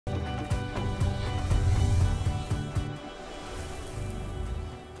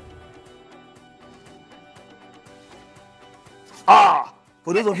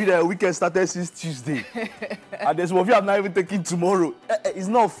For those of you that weekend started since Tuesday, and there's some of you have not even taken tomorrow, it's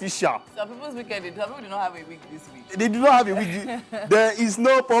not official. Some people's weekend, some people do not have a week this week. They do not have a week. There is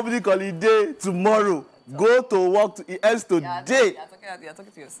no public holiday tomorrow. Go to work, it ends today. You're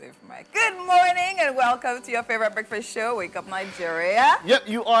talking to yourself, Mike. Good morning and welcome to your favorite breakfast show, Wake Up Nigeria. Yep,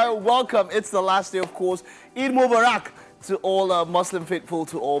 you are welcome. It's the last day, of course. Eid Mubarak to all Muslim faithful,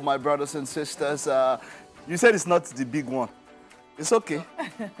 to all my brothers and sisters. You said it's not the big one. It's okay.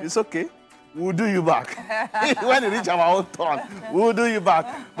 It's okay. We'll do you back. When it reach our own turn, we'll do you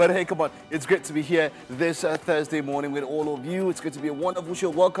back. But hey, come on. It's great to be here this Thursday morning with all of you. It's going to be a wonderful show.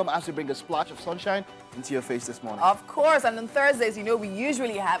 Welcome as we bring a splash of sunshine into your face this morning. Of course. And on Thursdays, you know, we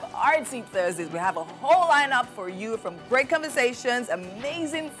usually have Artsy Thursdays. We have a whole lineup for you from great conversations,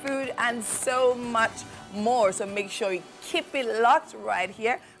 amazing food, and so much more. So make sure you keep it locked right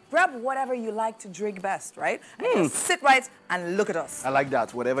here. Grab whatever you like to drink best, right? And just sit right and look at us. I like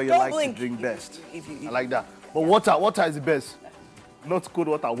that. Whatever you Don't like blink to drink best. I like that. But water is the best. Not cold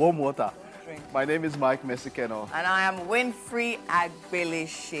water, warm water. Drink. My name is Mike Mesikeno. And I am Winfrey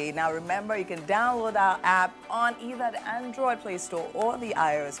Agbelishe. Now remember, you can download our app on either the Android Play Store or the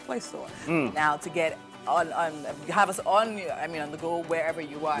iOS Play Store. Now to get have us on the go wherever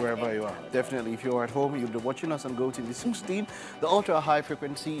you are. Wherever you are. Definitely. If you're at home, you'll be watching us on Go TV 16. The ultra high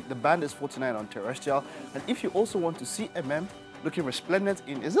frequency, the band is 49 on terrestrial. And if you also want to see looking resplendent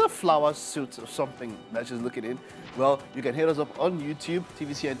in, is it a flower suit or something that she's looking in? Well, you can hit us up on YouTube,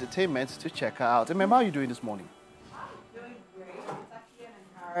 TVC Entertainment, to check her out. How are you doing this morning? Doing great. It's actually an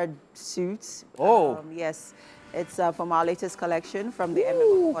Empowered suit. Oh. Yes. It's from our latest collection from the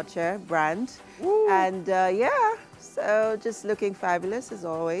MM Watcher brand. Ooh. And yeah, so just looking fabulous as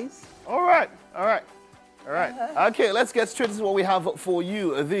always. All right. Okay, let's get straight into what we have for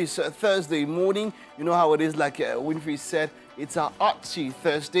you this Thursday morning. You know how it is, like Winfrey said, it's our Artsy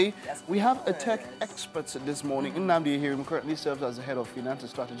Thursday. Yes, we have a tech expert this morning. Nnamdi Ahirim currently serves as the head of finance and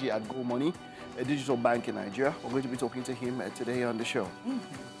strategy at Go Money, a digital bank in Nigeria. We're going to be talking to him today on the show.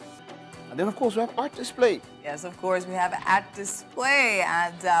 And then, of course, we have Art Display. Yes, of course, we have Art Display,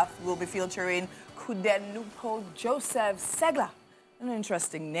 and we'll be featuring Kudenupo Joseph Segla. An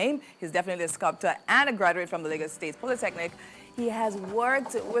interesting name. He's definitely a sculptor and a graduate from the Lagos State Polytechnic. He has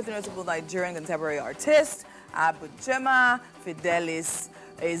worked with notable Nigerian contemporary artists, Abu Jema, Fidelis,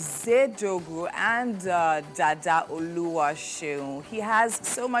 Ezedogu, and Dada Oluwaseun. He has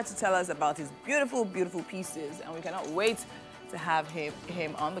so much to tell us about his beautiful, beautiful pieces, and we cannot wait to have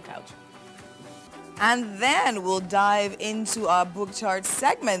him on the couch. And then we'll dive into our book chart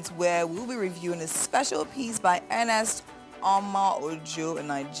segment where we'll be reviewing a special piece by Ernest Oma Ojo, a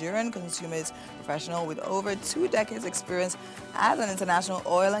Nigerian consumers professional with over 2 decades experience as an international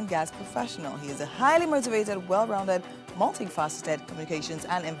oil and gas professional. He is a highly motivated, well-rounded, multifaceted communications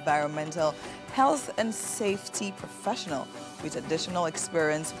and environmental health and safety professional with additional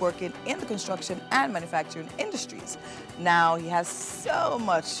experience working in the construction and manufacturing industries. Now, he has so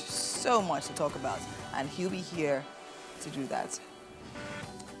much to talk about, and he'll be here to do that.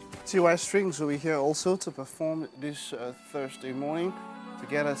 TY Strings will be here also to perform this Thursday morning to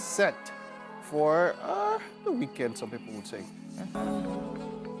get us set for the weekend, some people would say.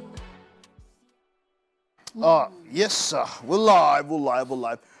 Yes, sir. We're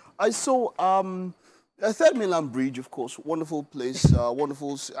live. I saw Third Mainland Bridge, of course, wonderful place,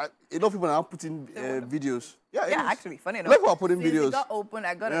 wonderful. A lot of people are now putting videos. Yeah, actually, funny enough. A lot of people are putting videos. It got open,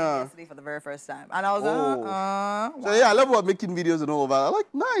 I got it yesterday for the very first time, and I was like, So yeah, I love about making videos and all of that. I like,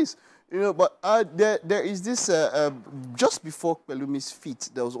 nice, you know. But there is this just before Pelumi's feat,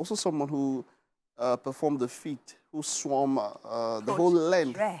 there was also someone who performed the feat, who swam the whole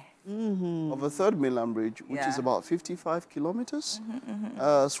length of a Third Mainland Bridge, which is about 55 kilometers.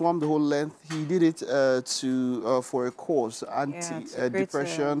 Swam the whole length. He did it for a cause,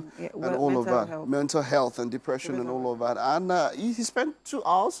 anti-depression and all of that. Mental health and depression and all of that. And he spent 2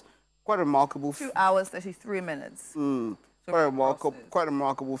 hours. Quite remarkable. 2 hours, 33 minutes. Quite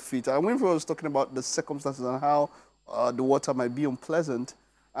remarkable feat. And Winfrey was talking about the circumstances and how the water might be unpleasant.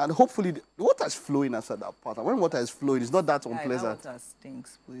 And hopefully, the water is flowing as at that part. And when water is flowing, it's not that unpleasant. That water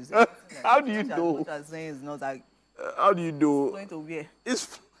stinks, please. How do you know? What I'm saying is not like. How do you know? Flowing to where?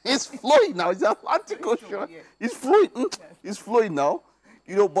 It's flowing now. It's Atlantic Ocean. It's flowing. It's flowing now.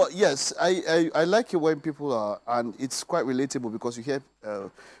 You know, but yes, I like it when people are, and it's quite relatable because you hear,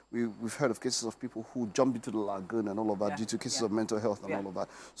 we've heard of cases of people who jump into the lagoon and all of that due to cases of mental health and all of that.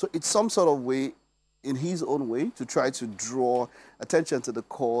 So it's some sort of way, in his own way, to try to draw attention to the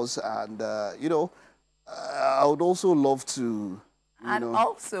cause. And, you know, I would also love to,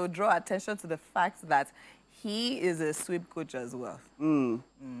 also draw attention to the fact that he is a swim coach as well.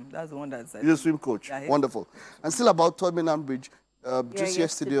 That's the one that's... He's a swim coach. Yeah, Wonderful. And still about Third Mainland Bridge, just Yeah,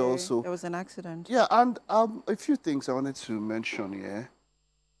 yesterday also. there was an accident. Yeah, and a few things I wanted to mention here.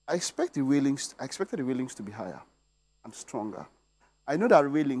 I expected the railings to be higher and stronger. I know that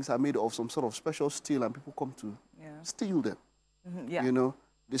railings are made of some sort of special steel and people come to steal them. Yeah. You know,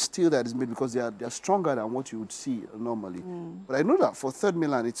 the steel that is made because they are stronger than what you would see normally. But I know that for Third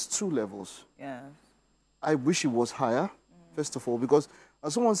Mainland, it's 2 levels. Yeah. I wish it was higher, first of all, because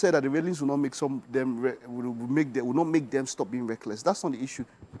someone said that the railings will not make will not make them stop being reckless. That's not the issue.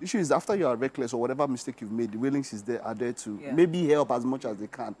 The issue is after you are reckless or whatever mistake you've made, the railings are there to maybe help as much as they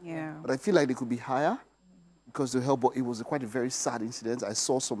can. Yeah. But I feel like they could be higher because they help. But it was quite a very sad incident. I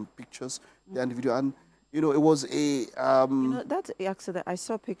saw some pictures there in the video, and you know, it was a... You know, that accident, I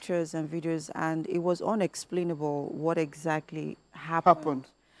saw pictures and videos, and it was unexplainable what exactly happened.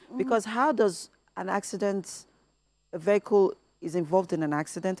 Because how does an accident, a vehicle is involved in an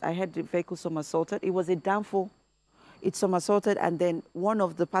accident? I had the vehicle somersaulted. It was a downfall. It somersaulted, and then one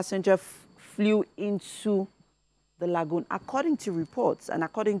of the passengers flew into the lagoon. According to reports, and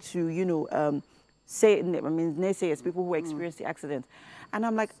according to, you know, naysayers, people who experienced the accident. And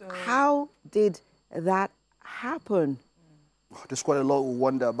I'm like, how did that happen? There's quite a lot we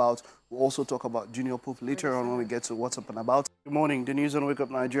wonder about. We'll also talk about Junior Pope later on when we get to what's up and about. Good morning. The news on Wake Up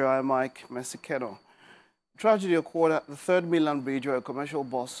Nigeria. I'm Mike Mesikeno. Tragedy occurred at the Third Mainland Bridge where a commercial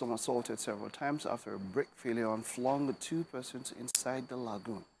bus somersaulted several times after a brake failure and flung 2 persons inside the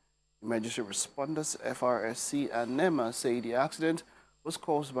lagoon. Emergency responders, FRSC and NEMA say the accident was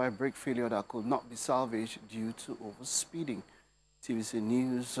caused by a brake failure that could not be salvaged due to overspeeding. TVC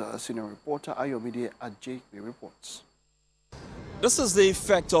News senior reporter Ayomide Ajay reports. This is the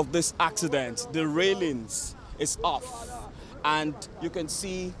effect of this accident. The railings is off, and you can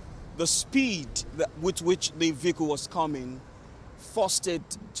see the speed with which the vehicle was coming forced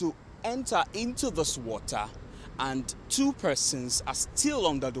it to enter into this water, and 2 persons are still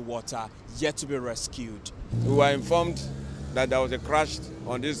under the water, yet to be rescued. We were informed that there was a crash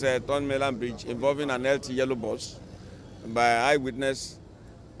on this Third Mainland Bridge involving an LT yellow bus by eyewitness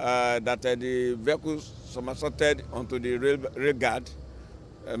that the vehicle somersaulted onto the rail guard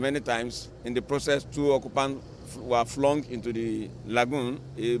many times. In the process, 2 occupants were flung into the lagoon,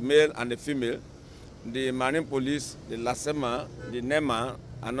 a male and a female. The Marine Police, the LASEMA, the NEMA,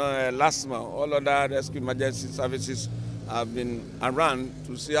 and LASMA, all other rescue emergency services have been around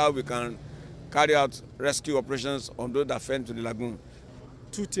to see how we can carry out rescue operations on those that fell into the lagoon.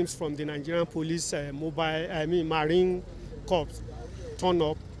 2 teams from the Nigerian Police Marine Corps turn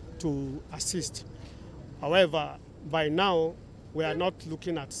up to assist. However, by now, we are not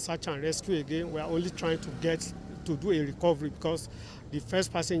looking at search and rescue again. We are only trying to do a recovery because the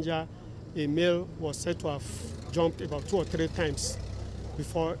first passenger, a male, was said to have jumped about 2 or 3 times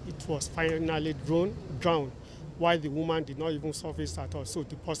before it was finally drowned, while the woman did not even surface at all. So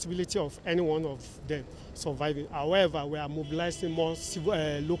the possibility of any one of them surviving. However, we are mobilizing more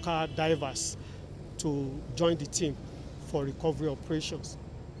local divers to join the team for recovery operations.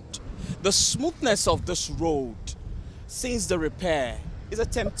 The smoothness of this road since the repair is a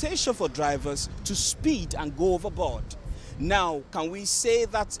temptation for drivers to speed and go overboard. Now, can we say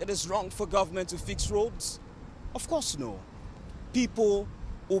that it is wrong for government to fix roads? Of course no. People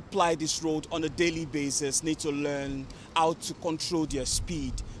who ply this road on a daily basis need to learn how to control their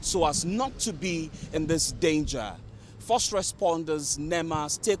speed so as not to be in this danger. First responders, NEMA,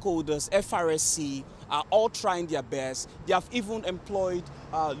 stakeholders, FRSC are all trying their best. They have even employed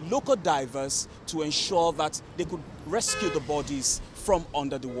local divers to ensure that they could rescue the bodies from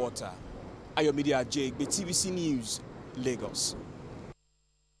under the water. Ayomide Ajay, TVC News, Lagos.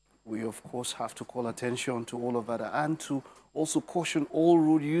 We, of course, have to call attention to all of that and to also caution all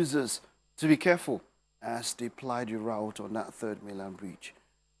road users to be careful as they ply the route on that Third Mainland Bridge.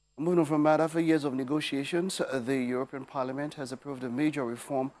 Moving on from that, after years of negotiations, the European Parliament has approved a major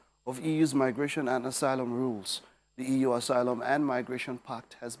reform of EU's migration and asylum rules. The EU Asylum and Migration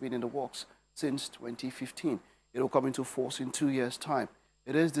Pact has been in the works since 2015. It will come into force in 2 years' time.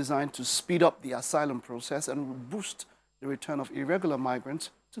 It is designed to speed up the asylum process and boost the return of irregular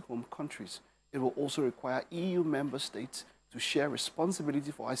migrants to home countries. It will also require EU member states to share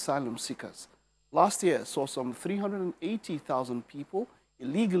responsibility for asylum seekers. Last year saw some 380,000 people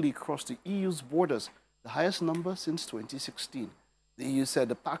illegally cross the EU's borders, the highest number since 2016. The EU said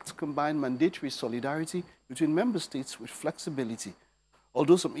the pact combined mandatory solidarity between member states with flexibility.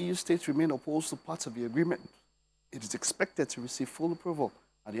 Although some EU states remain opposed to parts of the agreement, it is expected to receive full approval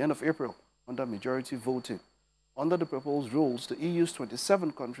at the end of April under majority voting. Under the proposed rules, the EU's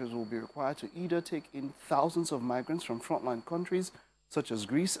 27 countries will be required to either take in thousands of migrants from frontline countries such as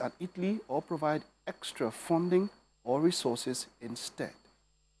Greece and Italy or provide extra funding or resources instead.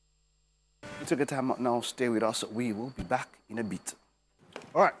 We took a time out now. Stay with us. We will be back in a bit.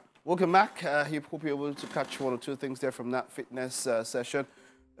 All right. Welcome back. I hope you're able to catch one or two things there from that fitness session.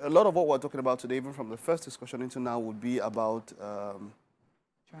 A lot of what we're talking about today, even from the first discussion into now, would be about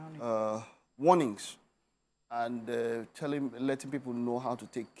warnings and letting people know how to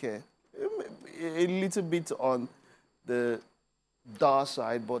take care. A little bit on the dark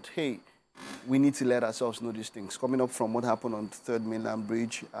side, but hey, we need to let ourselves know these things. Coming up from what happened on the Third Mainland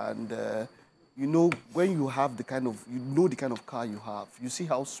Bridge, and you know, when you have the kind of car you have, you see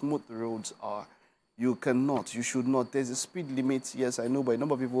how smooth the roads are. You cannot, you should not. There's a speed limit, yes, I know, but a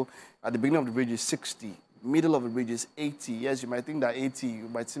number of people at the beginning of the bridge is 60, middle of the bridge is 80. Yes, you might think that 80, you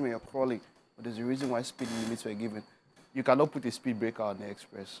might see when you're crawling, but there's a reason why speed limits were given. You cannot put a speed breaker on the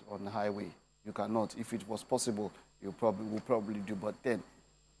express, on the highway. You cannot. If it was possible, you will probably do, but then,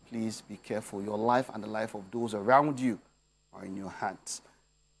 please be careful. Your life and the life of those around you are in your hands.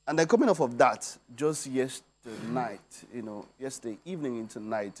 And then coming off of that, just yesterday evening into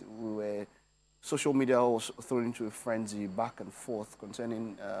night, social media was thrown into a frenzy back and forth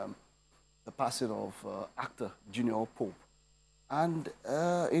concerning the passing of actor Junior Pope. And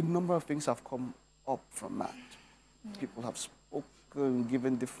a number of things have come up from that. People have spoken,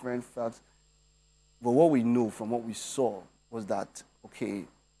 given different facts. But what we know from what we saw was that, okay,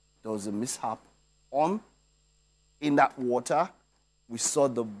 there was a mishap in that water. We saw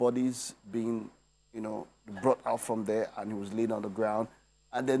the bodies being, brought out from there, and he was laying on the ground.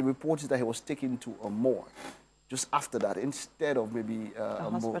 And then the report is that he was taken to a morgue just after that, instead of maybe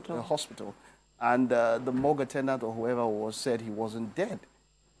a hospital. And the morgue attendant or whoever was said he wasn't dead.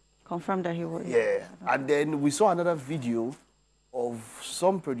 Confirmed that he was. Yeah. And then we saw another video of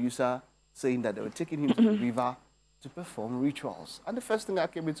some producer saying that they were taking him to the river to perform rituals. And the first thing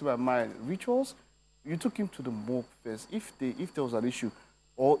that came into my mind, rituals? You took him to the morgue first. If there was an issue,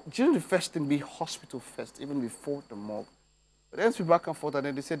 or shouldn't the first thing be hospital first, even before the morgue? But then we back and forth, and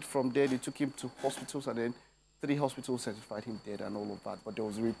then they said from there they took him to hospitals, and then 3 hospitals certified him dead and all of that. But there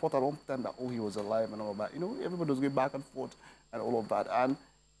was a report at one time that, he was alive and all of that. Everybody was going back and forth and all of that. And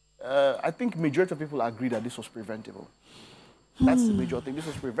I think majority of people agree that this was preventable. That's the major thing. This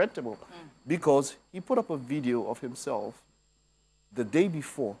was preventable because he put up a video of himself the day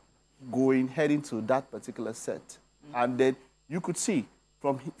before heading to that particular set. And then you could see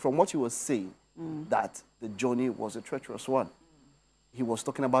from what he was saying that the journey was a treacherous one. He was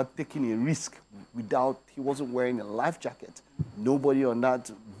talking about taking a risk he wasn't wearing a life jacket. Nobody on that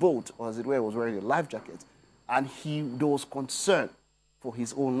boat, or as it were, was wearing a life jacket. And there was concern for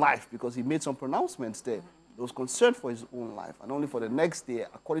his own life because he made some pronouncements there. There was concern for his own life. And only for the next day,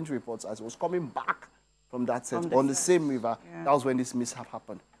 according to reports, as he was coming back from that set on the same river, that was when this mishap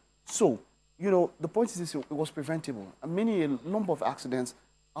happened. So, the point is this, it was preventable. And a number of accidents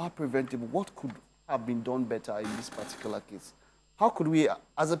are preventable. What could have been done better in this particular case? How could we,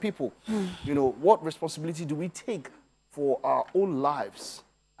 as a people, what responsibility do we take for our own lives,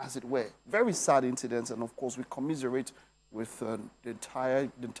 as it were? Very sad incidents, and of course we commiserate with the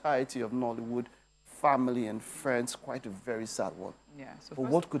entirety of Nollywood family and friends. Quite a very sad one. Yeah. So but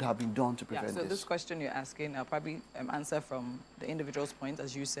what could have been done to prevent this? So this question you're asking, I'll probably answer from the individual's point,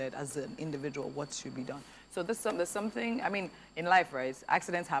 as you said, as an individual, what should be done. So there's something, in life, right,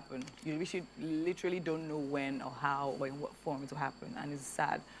 accidents happen. We should literally don't know when or how or in what form it will happen, and it's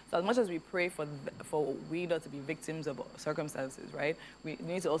sad. So as much as we pray for we not to be victims of circumstances, right, we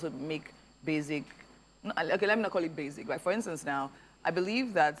need to also make basic, okay, let me not call it basic. Like, for instance, now, I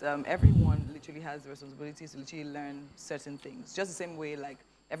believe that everyone literally has the responsibility to literally learn certain things. Just the same way, like,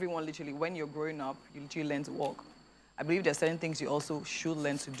 everyone literally, when you're growing up, you literally learn to walk. I believe there are certain things you also should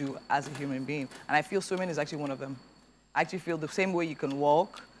learn to do as a human being. And I feel swimming is actually one of them. I actually feel the same way you can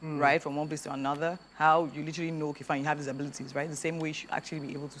walk, right, from one place to another, how you literally know, okay, fine, you have these abilities, right? The same way you should actually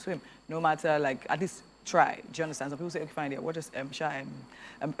be able to swim. No matter, like, at least try. Do you understand? Some people say, okay, fine, yeah, we're just shy,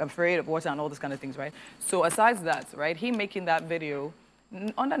 I'm afraid of water and all those kind of things, right? So aside that, right, him making that video,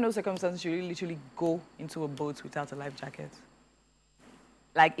 under no circumstances should you literally go into a boat without a life jacket.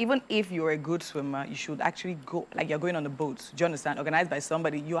 Like, even if you're a good swimmer, you should actually go, like, you're going on a boat, do you understand? Organized by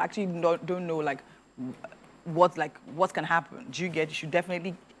somebody, you actually don't know, like, what can happen. Do you get? You should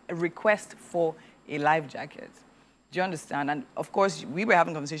definitely request for a life jacket. Do you understand? And of course, we were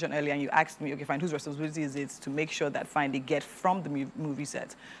having a conversation earlier, and you asked me, okay, fine, whose responsibility is it to make sure that, fine, they get from the movie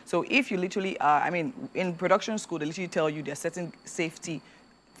set? So if you literally are, in production school, they literally tell you there are certain safety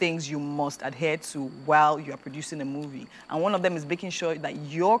things you must adhere to while you are producing a movie. And one of them is making sure that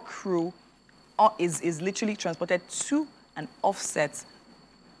your crew is literally transported to and offset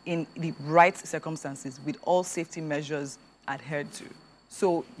in the right circumstances with all safety measures adhered to.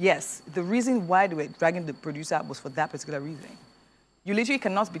 So yes, the reason why they were dragging the producer out was for that particular reason. You literally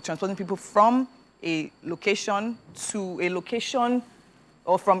cannot be transporting people from a location to a location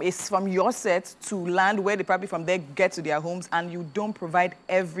or from your set to land where they probably from there get to their homes and you don't provide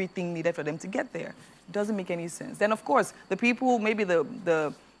everything needed for them to get there. It doesn't make any sense. Then of course, the people, maybe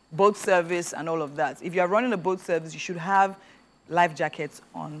the boat service and all of that. If you're running a boat service, you should have life jackets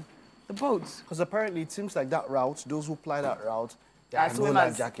on the boats. Because apparently it seems like that route, those who ply that route, there are no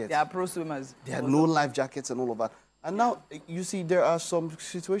life jackets. They are pro swimmers. There are no life jackets and all of that. And now, you see, there are some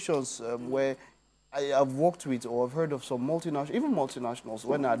situations where I have worked with or I've heard of some multinationals, even multinationals,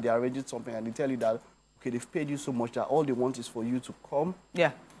 when they arrange something and they tell you that, okay, they've paid you so much that all they want is for you to come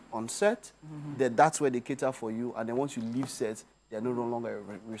on set, then that's where they cater for you, and then once you leave set, they're no longer a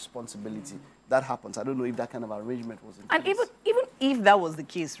responsibility. That happens. I don't know if that kind of arrangement was in place. And even if that was the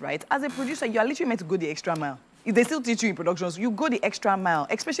case, right, as a producer, you are literally meant to go the extra mile. If they still teach you in productions, you go the extra mile,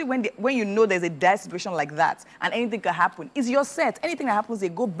 especially when you know there's a dire situation like that and anything can happen. It's your set. Anything that happens, they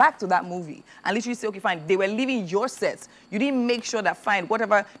go back to that movie and literally say, okay, fine, they were leaving your set. You didn't make sure that, fine,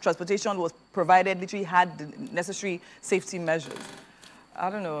 whatever transportation was provided literally had the necessary safety measures. I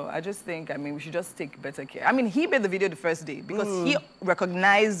don't know. I just think, I mean, we should just take better care. I mean, he made the video the first day because he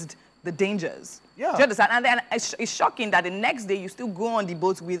recognized the dangers. Yeah. Do you understand? And then it's shocking that the next day you still go on the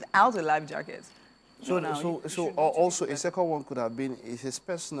boat without a life jacket. So also a second one could have been his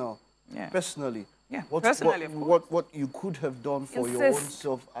personally. Yeah, what you could have done for your own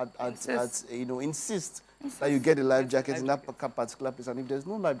self insist that you get a life jacket in that particular place, and if there's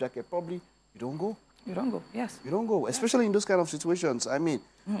no life jacket, probably you don't go. You don't go, yes. You don't go, especially in those kind of situations. I mean,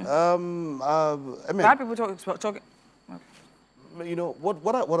 bad people talking. You know,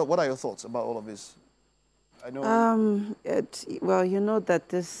 what are your thoughts about all of this? I know. Well, you know that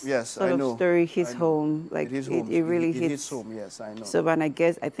this sort of story hits home. Like it really hits home. Yes, I know. So, and I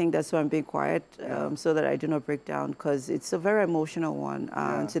think that's why I'm being quiet, so that I do not break down, because it's a very emotional one.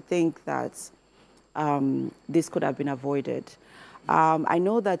 To think that this could have been avoided. I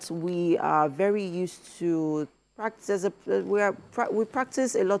know that we are very used to practice. We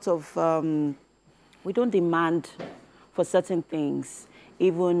practice a lot of. We don't demand for certain things,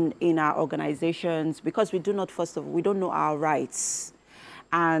 even in our organizations, because we do not, first of all, we don't know our rights.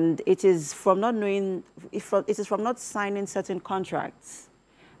 And it is from not knowing, it is from not signing certain contracts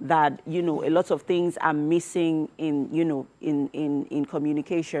that, you know, a lot of things are missing in, you know, in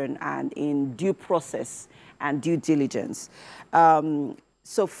communication and in due process and due diligence.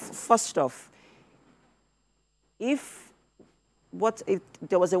 So first off, if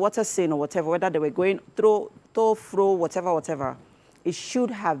there was a water scene or whatever, whether they were going through, whatever, it should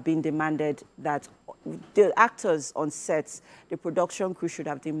have been demanded that the actors on sets, the production crew should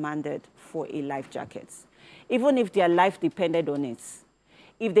have demanded for a life jacket, even if their life depended on it.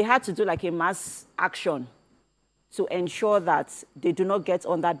 If they had to do like a mass action to ensure that they do not get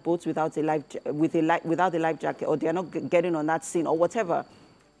on that boat without a life jacket, or they are not getting on that scene or whatever,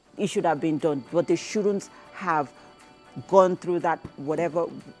 it should have been done. But they shouldn't have gone through that whatever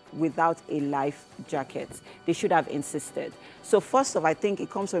without a life jacket. They should have insisted. So first off, I think it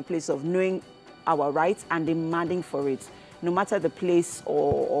comes from a place of knowing our rights and demanding for it, no matter the place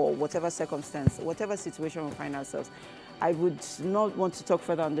or whatever circumstance, whatever situation we find ourselves. I would not want to talk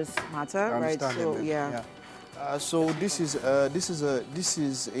further on this matter, right? So yeah. So this is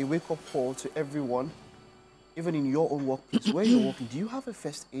a wake-up call to everyone, even in your own workplace. Where you're working, do you have a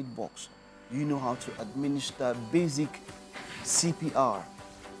first aid box? Do you know how to administer basic CPR,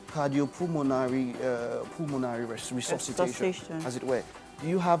 cardiopulmonary resuscitation, as it were? Do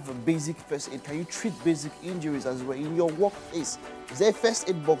you have a basic first aid? Can you treat basic injuries, as it were, in your workplace? Is there a first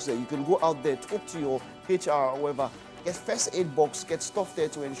aid box there? You can go out there, talk to your HR or whoever, get first aid box, get stuff there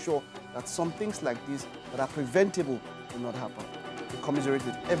to ensure that some things like this that are preventable do not happen. We commiserate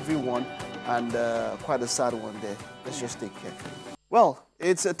with everyone, and quite a sad one there. Let's just take care. Well,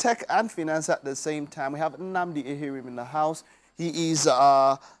 it's a tech and finance at the same time. We have Nnamdi Ehirim in the house. He is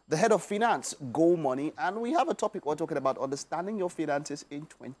the head of finance, Go Money, and we have a topic we're talking about, understanding your finances in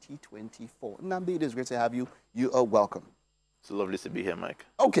 2024. Nnamdi, it is great to have you. You are welcome. It's lovely to be here, Mike.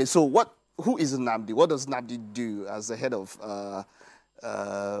 Okay, so who is Nnamdi? What does Nnamdi do as the head of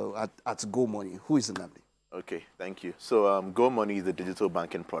at Go Money? Who is Nnamdi? Okay, thank you. So Go Money is a digital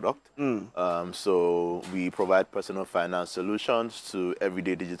banking product. So we provide personal finance solutions to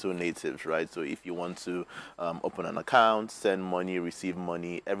everyday digital natives, right? So if you want to open an account, send money, receive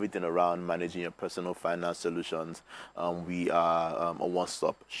money, everything around managing your personal finance solutions, we are a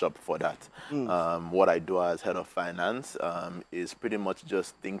one-stop shop for that. What I do as head of finance is pretty much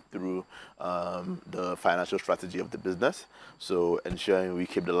just think through the financial strategy of the business. So ensuring we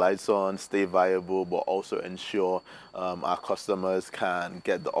keep the lights on, stay viable, but also ensure our customers can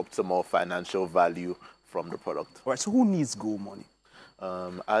get the optimal financial value from the product. All right, so who needs Go Money?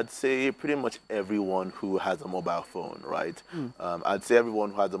 I'd say pretty much everyone who has a mobile phone, right? I'd say everyone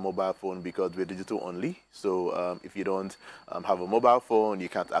who has a mobile phone because we're digital only. So if you don't have a mobile phone, you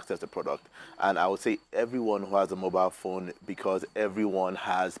can't access the product. And I would say everyone who has a mobile phone because everyone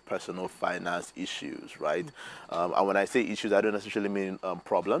has personal finance issues, right? And when I say issues, I don't necessarily mean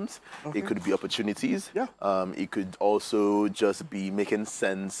problems. Okay. It could be opportunities. Yeah. It could also just be making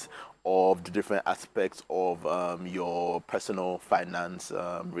sense of the different aspects of your personal finance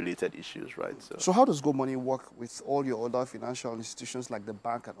related issues, right? So how does Go Money work with all your other financial institutions like the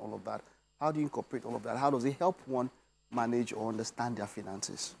bank and all of that? How do you incorporate all of that? How does it help one manage or understand their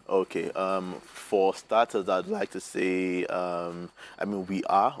finances? Okay, for starters, I'd like to say, I mean,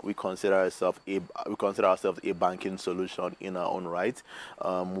 we consider ourselves a banking solution in our own right.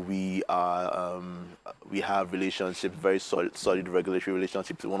 We have relationships, very solid regulatory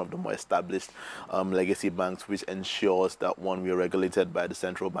relationships with one of the more established legacy banks, which ensures that one, we are regulated by the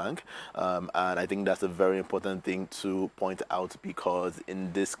central bank, and I think that's a very important thing to point out because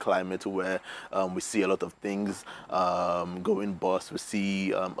in this climate where we see a lot of things going bust. We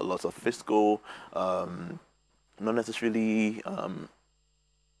see a lot of fiscal, not necessarily a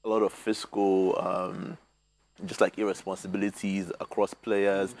lot of fiscal, just like irresponsibilities across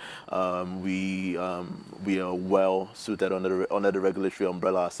players. We are well suited under the regulatory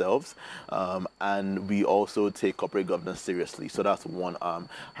umbrella ourselves, and we also take corporate governance seriously. So that's one arm.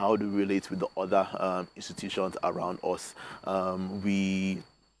 How do we relate with the other institutions around us?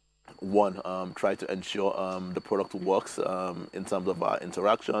 Try to ensure the product works in terms of our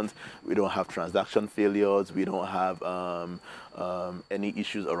interactions. We don't have transaction failures. We don't have any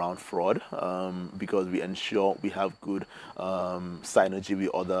issues around fraud because we ensure we have good synergy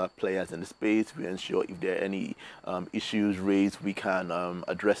with other players in the space. We ensure if there are any issues raised, we can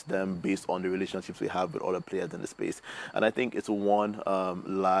address them based on the relationships we have with other players in the space. And I think it's one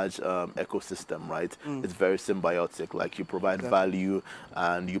large ecosystem, right? It's very symbiotic. Like you provide value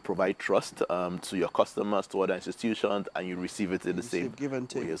and you provide trust to your customers, to other institutions, and you receive it in the same give and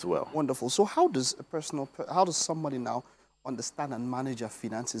take way as well. Wonderful. So how does how does somebody now understand and manage their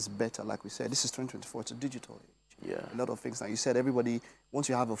finances better? Like we said, this is 2024, it's a digital age. Yeah. A lot of things. Now you said everybody, once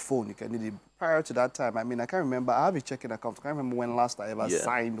you have a phone, you can need it. Prior to that time, I mean, I can't remember, I have a checking account. I can't remember when last I ever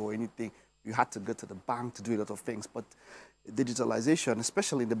signed or anything. You had to go to the bank to do a lot of things. But digitalization,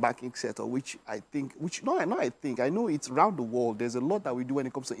 especially in the banking sector, I know it's around the world. There's a lot that we do when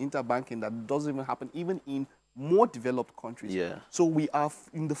it comes to interbanking that doesn't even happen even in more developed countries. Yeah. So we are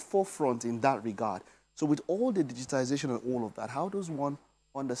in the forefront in that regard. So with all the digitization and all of that, how does one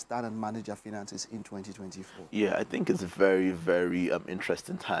understand and manage their finances in 2024? Yeah, I think it's very, very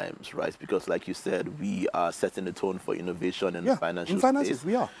interesting times, right? Because like you said, we are setting the tone for innovation in the financial space. In finances,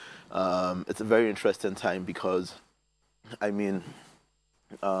 we are. It's a very interesting time because, I mean,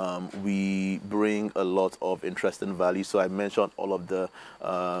 we bring a lot of interesting value. So I mentioned all of the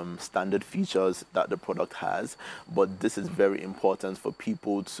standard features that the product has, but this is very important for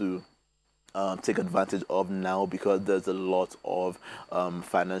people to take advantage of now because there's a lot of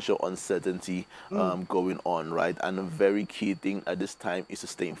financial uncertainty going on, right? And a very key thing at this time is to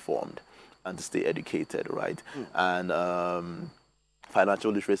stay informed and to stay educated, right? And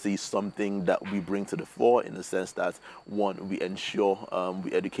financial literacy is something that we bring to the fore in the sense that, one, we ensure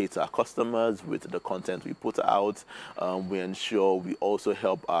we educate our customers with the content we put out. We ensure we also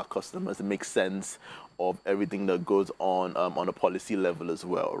help our customers make sense of everything that goes on a policy level as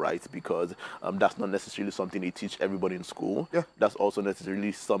well, right? Because that's not necessarily something they teach everybody in school. Yeah. That's also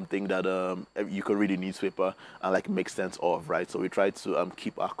necessarily something that you can read in newspaper and like make sense of, right? So we try to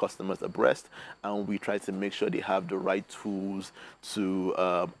keep our customers abreast, and we try to make sure they have the right tools to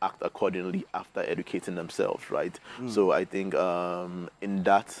act accordingly after educating themselves, right? So I think in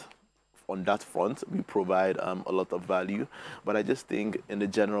that on that front, we provide a lot of value. But I just think in the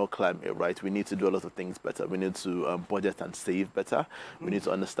general climate, right, we need to do a lot of things better. We need to budget and save better. We need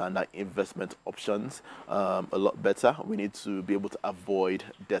to understand our investment options a lot better. We need to be able to avoid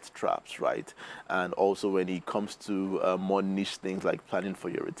debt traps, right? And also when it comes to more niche things like planning for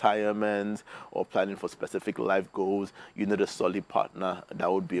your retirement or planning for specific life goals, you need a solid partner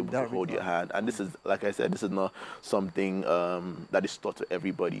that would be able to hold your hand. And this is, like I said, this is not something that is taught to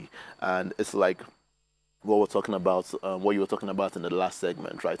everybody. And it's like what we're talking about, what you were talking about in the last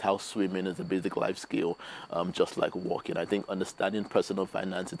segment, right? How swimming is a basic life skill, just like walking. I think understanding personal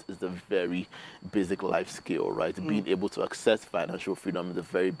finances is a very basic life skill, right? Being able to access financial freedom is a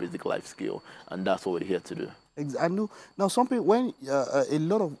very basic life skill, and that's what we're here to do. I know. Now, something when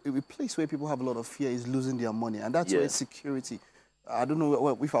a place where people have a lot of fear is losing their money, and that's where security. I don't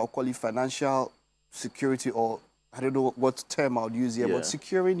know if I'll call it financial security, or I don't know what term I'll use here, but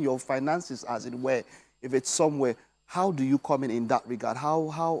securing your finances, as it were. If it's somewhere, how do you come in that regard?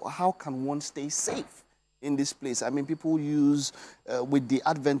 How can one stay safe in this place? I mean, people use, with the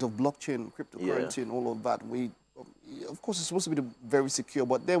advent of blockchain, cryptocurrency and all of that, of course, it's supposed to be very secure,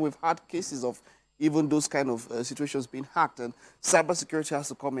 but then we've had cases of even those kind of situations being hacked, and cybersecurity has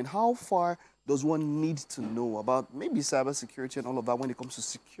to come in. How far does one need to know about maybe cybersecurity and all of that when it comes to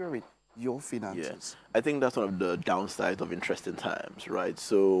securing your finances? I think that's one of the downsides of interesting times, right?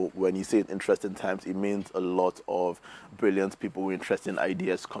 So when you say interesting times, it means a lot of brilliant people with interesting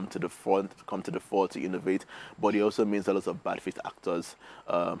ideas come to the fore to innovate, but it also means a lot of bad faith actors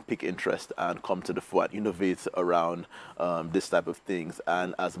pick interest and come to the fore and innovate around this type of things.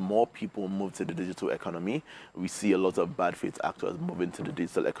 And as more people move to the digital economy, we see a lot of bad faith actors moving to the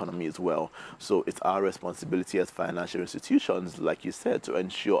digital economy as well. So it's our responsibility as financial institutions, like you said, to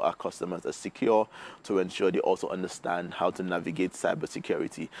ensure our customers are secure, to ensure they also understand how to navigate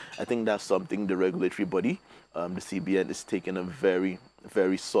cybersecurity. I think that's something the regulatory body, the CBN, is taking a very,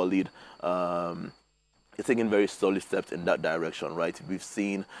 very solid it's taking very solid steps in that direction, right? We've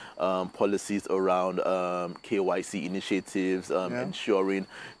seen policies around KYC initiatives, ensuring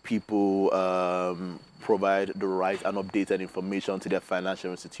people provide the right and updated information to their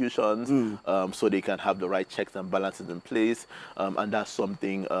financial institutions so they can have the right checks and balances in place. And that's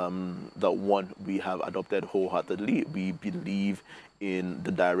something that we have adopted wholeheartedly. We believe in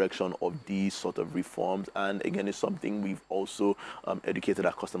the direction of these sort of reforms, and again, it's something we've also educated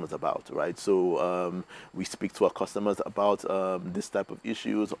our customers about, right? So we speak to our customers about this type of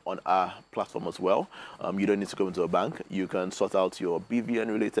issues on our platform as well. You don't need to go into a bank. You can sort out your BVN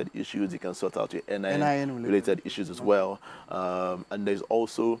related issues. You can sort out your NIN related issues as well. And there's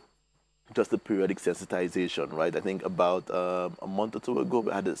also just the periodic sensitization, right? I think about a month or two ago,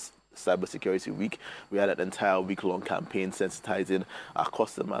 we had this Cybersecurity Week. We had an entire week-long campaign sensitizing our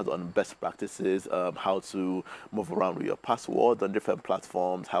customers on best practices, how to move around with your passwords on different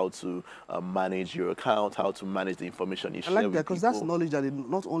platforms, how to manage your account, how to manage the information you share with people. I like that, because that's knowledge that is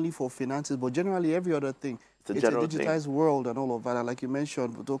not only for finances, but generally every other thing. It's a digitized world and all of that. And like you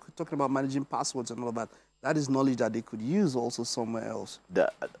mentioned, talking about managing passwords and all of that, that is knowledge that they could use also somewhere else.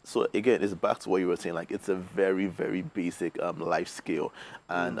 So again, it's back to what you were saying. Like, it's a very, very basic life skill.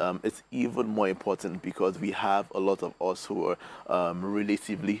 And it's even more important because we have a lot of us who are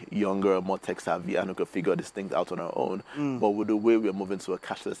relatively younger, more tech savvy, and who can figure these things out on our own. But with the way we're moving to a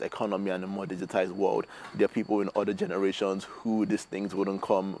cashless economy and a more digitized world, there are people in other generations who these things wouldn't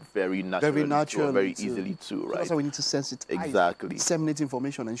come very naturally, very easily to. Right? So that's why we need to sensitize, disseminate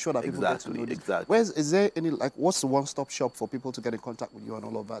information, ensure that people get to know this. Is there any, like, what's the one-stop shop for people to get in contact with you and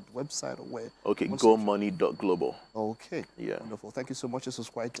all of that? Website or where? Okay, gomoney.global. Okay, yeah, wonderful. Thank you so much. This was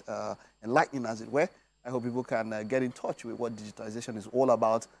quite enlightening, as it were. I hope people can get in touch with what digitization is all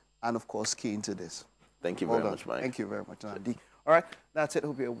about, and of course, key into this. Thank you very much, Mike. Thank you very much, Nandi. All right, that's it.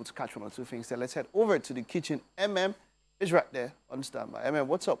 Hope you're able to catch one or two things there. Let's head over to the kitchen. is right there on standby.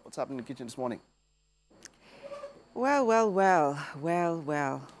 What's up? What's happening in the kitchen this morning? Well.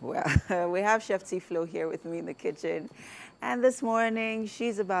 We have Chef T-Flo here with me in the kitchen. And this morning,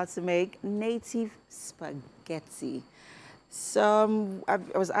 she's about to make native spaghetti. So I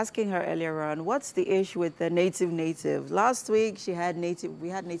was asking her earlier on, what's the issue with the native? Last week, we had native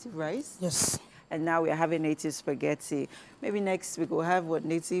rice. Yes. And now we're having native spaghetti. Maybe next week we'll have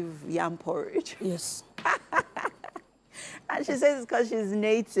native yam porridge. Yes. And she says it's because she's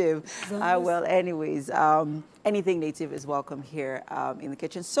native. Well, anyways, anything native is welcome here in the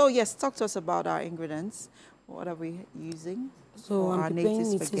kitchen. So yes, talk to us about our ingredients. What are we using? So I'm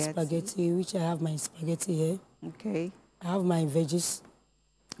preparing native spaghetti, which I have my spaghetti here. Okay. I have my veggies.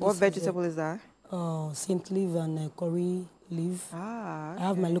 What vegetable is that? Saint leaf and curry leaf. Ah, I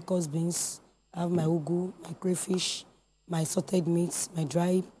have my locust beans. I have my ugu, my crayfish, my salted meats, my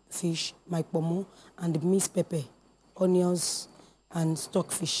dry fish, my pomo, and the mixed pepper, onions, and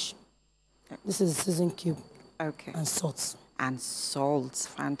stockfish. This is seasoned cube. Okay. And salt. And salt,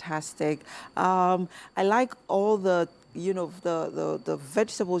 fantastic. I like all the, you know, the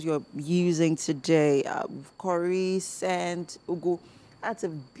vegetables you're using today. Curry, sand, ugu. That's a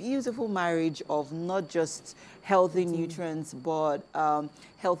beautiful marriage of not just healthy nutrients, but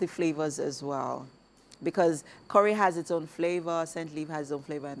healthy flavors as well. Because curry has its own flavor, scent leaf has its own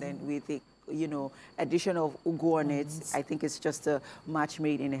flavor, and then with the, you know, addition of ugu on it, I think it's just a match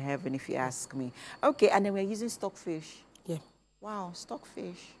made in heaven, if you ask me. Okay, and then we're using stockfish. Yeah. Wow,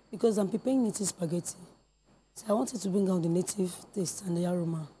 stockfish. Because I'm preparing native spaghetti. So I wanted to bring out the native taste and the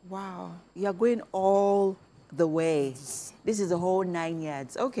aroma. Wow, you're going all the way. This is the whole 9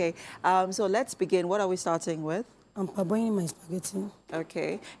 yards. Okay, so let's begin. What are we starting with? I'm parboiling my spaghetti.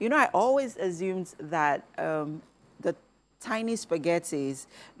 Okay. You know, I always assumed that the tiny spaghettis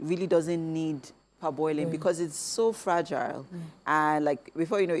really doesn't need parboiling because it's so fragile. And like,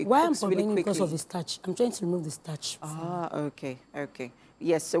 before you know, it cooks really quickly. Because of the starch. I'm trying to remove the starch. Ah, okay, okay.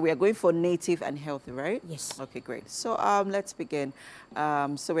 Yes, so we are going for native and healthy, right? Yes. Okay, great. So let's begin.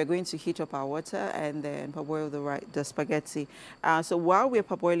 So we're going to heat up our water and then parboil the spaghetti. So while we're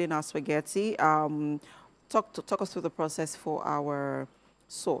parboiling our spaghetti, talk us through the process for our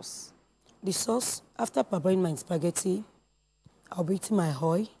sauce. The sauce, after parboiling my spaghetti, I'll be eating my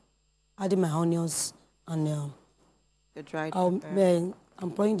oil, adding my onions, and the dried pepper.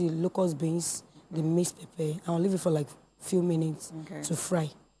 I'm pouring the locust beans, the mixed pepper, and I'll leave it for like few minutes to fry.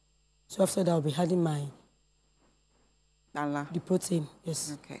 So after that, I'll be adding my the protein,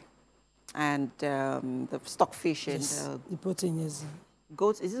 yes. Okay. And the stockfish yes, and the protein, yes.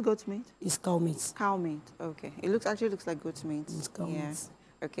 Goat, is it goat meat? It's cow meat. Cow meat, okay. It actually looks like goat meat. It's cow meat.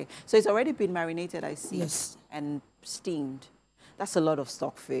 Okay, so it's already been marinated, I see. Yes. And steamed. That's a lot of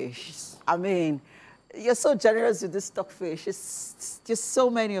stockfish. Yes. I mean, you're so generous with this stockfish. It's just so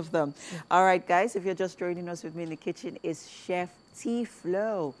many of them. Yeah. All right, guys, if you're just joining us, with me in the kitchen is Chef T.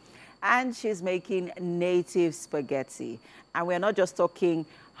 Flo. And she's making native spaghetti. And we're not just talking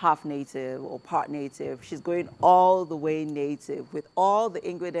half native or part native. She's going all the way native with all the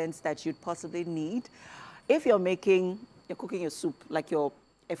ingredients that you'd possibly need. If you're cooking your soup, like your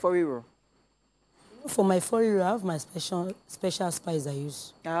eforiro. For my eforiro, I have my special spice I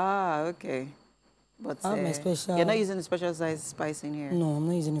use. Ah, okay. But I have my special... You're not using the special size spice in here? No, I'm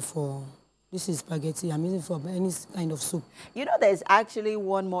not using it for... This is spaghetti. I'm using it for any kind of soup. You know, there's actually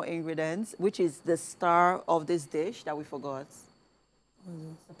one more ingredient, which is the star of this dish that we forgot. What is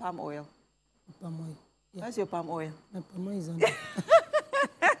it? The palm oil. The palm oil. Yeah. Where's your palm oil? My palm oil is on there.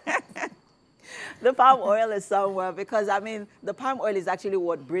 The palm oil is somewhere because, I mean, the palm oil is actually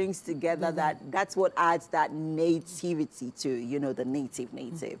what brings together that's what adds that nativity to, you know, the native.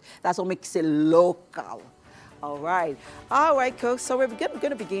 That's what makes it local. All right, cooks. So we're going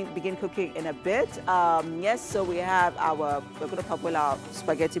to begin cooking in a bit. Yes, so we're going to parboil our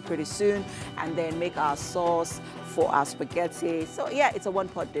spaghetti pretty soon and then make our sauce for our spaghetti. So yeah, it's a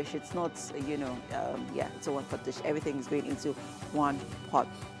one-pot dish. It's not, you know, it's a one-pot dish. Everything is going into one pot.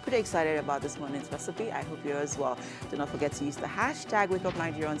 Pretty excited about this morning's recipe. I hope you're as well. Do not forget to use the hashtag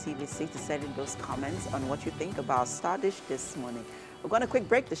WakeUpNigeria on TVC to send in those comments on what you think about Star Dish this morning. We're going to quick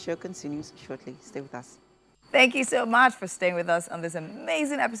break. The show continues shortly. Stay with us. Thank you so much for staying with us on this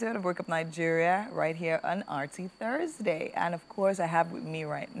amazing episode of Wake Up Nigeria right here on RT Thursday. And of course, I have with me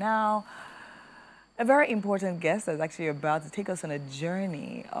right now a very important guest that's actually about to take us on a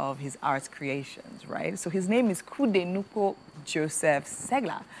journey of his art creations, right? So his name is Deleteaple Joseph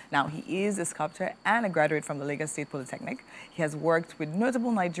Segla. Now, he is a sculptor and a graduate from the Lagos State Polytechnic. He has worked with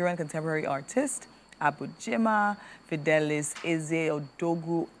notable Nigerian contemporary artists, Abu Jima, Fidelis Eze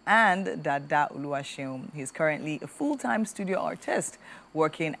Odogu, and Dada Oluwaseun. He's currently a full-time studio artist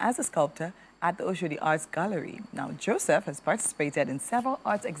working as a sculptor at the Oshodi Arts Gallery. Now, Joseph has participated in several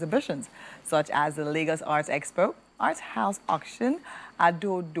arts exhibitions, such as the Lagos Arts Expo, Art House Auction,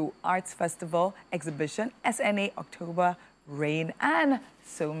 Adodo Arts Festival Exhibition, SNA October Rain, and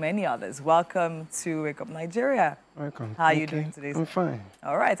so many others. Welcome to Wake Up Nigeria. Welcome. How are you doing today? I'm fine.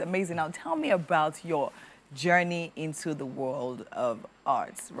 All right, amazing. Now, tell me about your journey into the world of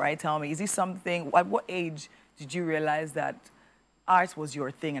arts, right? Tell me, is this something, at what age did you realize that art was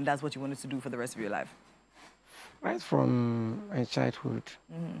your thing and that's what you wanted to do for the rest of your life? Right from my childhood.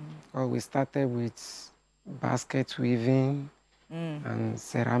 We started with basket weaving and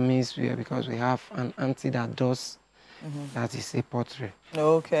ceramics because we have an auntie that does That is a portrait.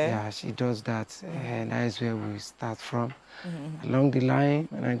 Okay. Yeah, she does that, and that is where we start from. Along the line,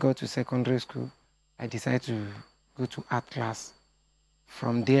 when I got to secondary school, I decided to go to art class.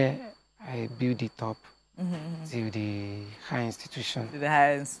 From there, I built it up to the high institution. To the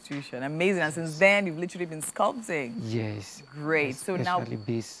higher institution. Amazing. And since then, you've literally been sculpting. Yes. Great. So now,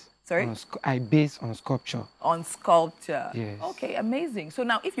 based sorry? I base on sculpture. On sculpture. Yes. Okay, amazing. So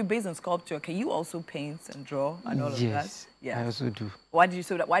now, if you base on sculpture, can you also paint and draw and all of that? Yes, I also do. Why did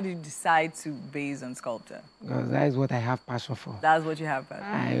you decide to base on sculpture? Because that is what I have passion for. That's what you have passion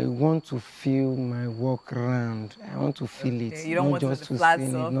for. I want to feel my work around. I want to feel it. You don't not want just to to flat see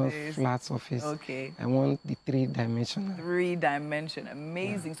it, not surface. flat surface. Okay. I want the three-dimensional. Three-dimension,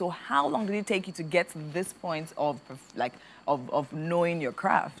 amazing. Yeah. So how long did it take you to get to this point of knowing your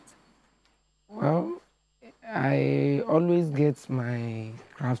craft? Well, I always get my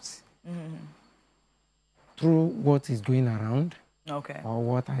craft through what is going around, or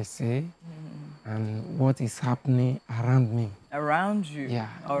what I say, and what is happening around me. Around you? Yeah,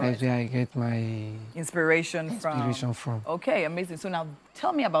 all that's right. where I get my inspiration from. Okay, amazing. So now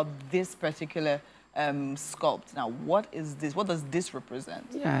tell me about this particular sculpt. Now, what is this? What does this represent?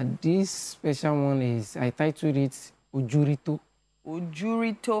 Yeah, this special one is, I titled it Ojurito.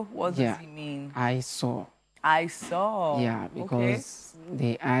 Ojurito, what does it mean? I saw. I saw. Yeah, because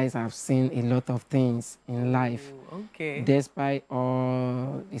the eyes have seen a lot of things in life. Okay. Despite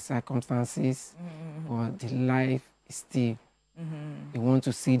all the circumstances, but the life is still, they want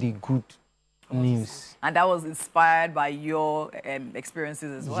to see the good news. And that was inspired by your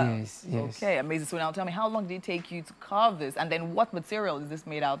experiences as well? Yes, yes. Okay, amazing. So now tell me, how long did it take you to carve this? And then what material is this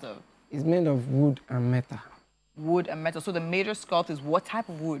made out of? It's made of wood and metal. Wood and metal. So the major sculpt is what type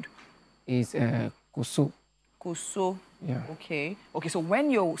of wood? It's koso. Koso. Yeah. Okay. Okay, so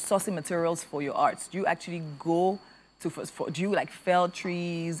when you're sourcing materials for your arts, do you actually go to, do you like fell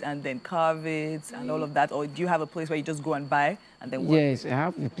trees and then carve it and all of that? Or do you have a place where you just go and buy and then work? Yes, I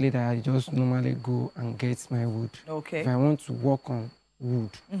have a place that I just normally go and get my wood. Okay. If I want to work on wood,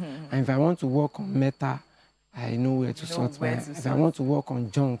 and if I want to work on metal, I know where to sort my... If I want to work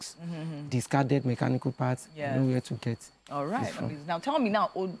on junks, discarded mechanical parts, I know where to get. All right. Now tell me now,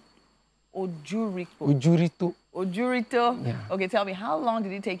 Ojurito. Ojurito. Ojurito? Yeah. Okay, tell me, how long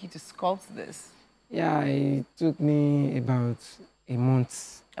did it take you to sculpt this? Yeah, it took me about a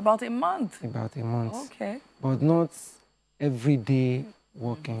month. About a month? About a month. Okay. But not every day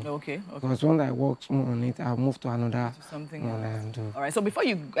working. Okay. Because when I work on it, I'll move to another something one else. and do. All right, so before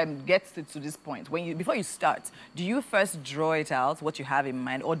you get to this point, before you start, do you first draw it out, what you have in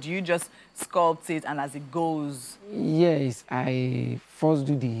mind, or do you just sculpt it and as it goes? Yes, I first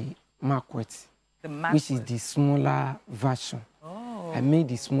do the maquette, which is the smaller version. Oh. I made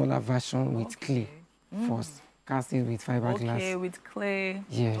the smaller version with clay first. Cast it with fiberglass. Okay, with clay.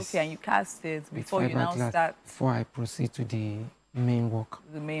 Yes. Okay, and you cast it before you now start. Before I proceed to the main work.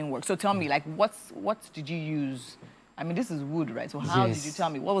 The main work. So tell me, like, what did you use? I mean, this is wood, right? So how did you tell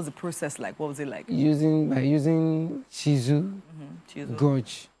me? What was the process like? What was it like? By using chisel,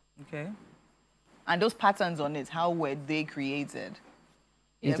 gouge. Okay. And those patterns on it, how were they created?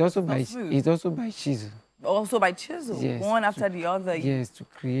 It's also by chisel. Also by chisel, yes, one after the other. Yes, to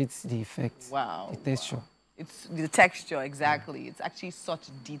create the effect. Wow. The texture. Wow. It's the texture, exactly. It's actually such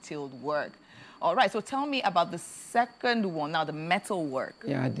detailed work. All right, so tell me about the second one, now the metal work.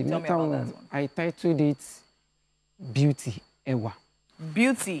 Yeah, the metal one, I titled it Beauty Ewa.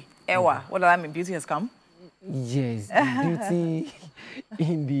 Beauty Ewa. What does that mean? Beauty has come? Yes, beauty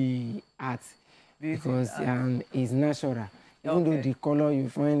in the art. Beauty because it's natural. Even though the color you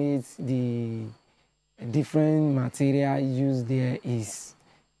find it, the different material used there is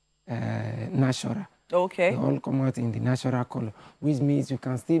natural. Okay. They all come out in the natural color, which means you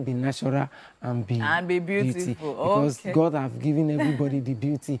can still be natural and be beautiful. Because God have given everybody the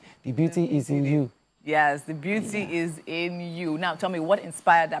beauty. The beauty is in you. Yes, the beauty is in you. Now, tell me, what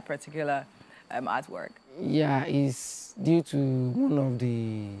inspired that particular artwork? Yeah, it's due to one of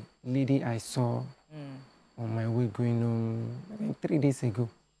the lady I saw on my way going home, I think 3 days ago.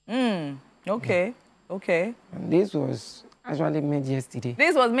 Okay, yeah. Okay. And this was actually made yesterday.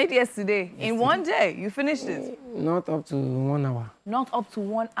 This was made yesterday? In one day? You finished it? Not up to 1 hour. Not up to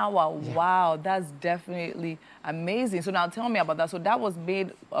 1 hour? Yeah. Wow, that's definitely amazing. So now tell me about that. So that was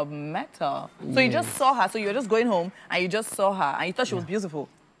made of metal. So you just saw her, so you were just going home and you just saw her and you thought she was beautiful?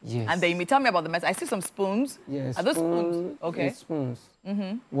 Yes. And then you may tell me about the metal. I see some spoons. Yes. Are those spoons? Okay. Spoons.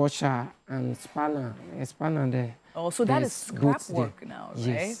 Washer and spanner. A spanner there. Oh, so that is scrap work now, right?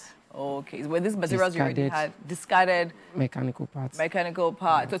 Yes. Okay. Well, these materials you already had discarded mechanical parts. Mechanical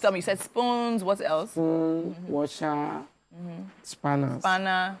parts. So tell me, you said spoons. What else? Spoon, washer, spanners.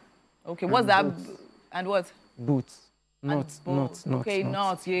 Spanner. Okay. What's that? And what? Boots. Nuts. Okay,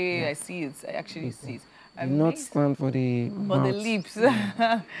 nuts. Yeah, I see it. I actually see it. Nuts stand for the lips.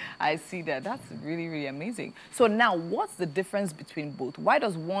 I see that. That's really, really amazing. So now, what's the difference between both? Why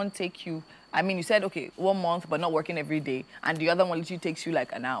does one take you? I mean, you said, okay, 1 month, but not working every day, and the other one literally takes you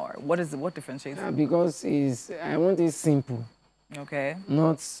like an hour. What differentiates? Because I want it simple. Okay.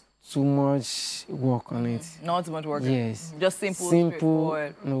 Not too much work on it. Not too much work. Yes. Just simple,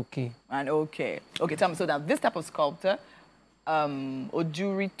 straightforward. Okay. And okay. Okay, tell me. So now, this type of sculptor,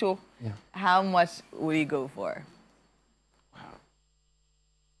 Ojurito, how much will he go for? Wow.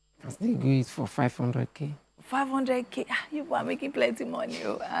 I still go it for 500K. 500K, you are making plenty money.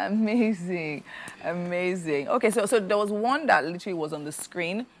 Oh. Amazing, amazing. Okay, so there was one that literally was on the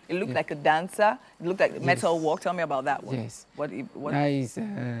screen. It looked like a dancer. It looked like metal work. Tell me about that one. Yes. What? That is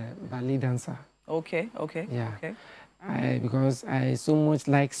a ballet dancer. Okay. Yeah. Okay. Because I so much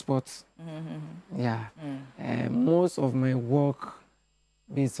like sports. Yeah. Most of my work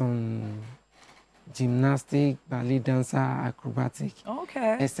based on gymnastic, ballet dancer, acrobatic.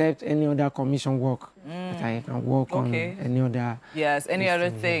 Okay. Except any other commission work that I can work on any other. Yes, any other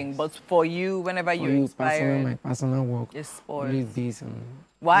thing. Yes. But for you, whenever you're inspired, my personal work is sport. Based on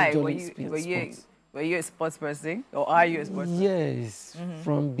why? Were you a sports person, or are you a sports person? Yes,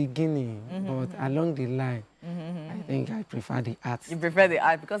 from beginning, but along the line, I think I prefer the art. You prefer the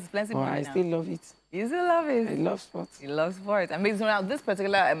art because it's plenty money I still love it. You still love it? I love sports. You love sports. Amazing. So now, this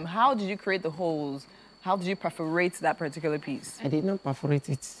particular, how did you create the holes? How did you perforate that particular piece? I did not perforate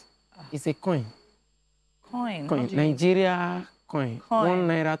it. It's a coin. Coin? Nigeria coin. 1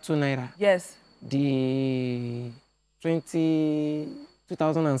 naira, 2 naira. Yes. The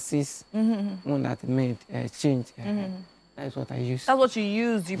 2006 one that made change. That's what I used. That's what you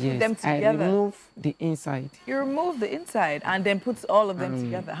used? You put them together? I removed the inside. You removed the inside and then put all of them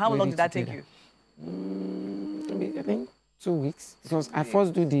together. How long did that take you? I think 2 weeks. Because I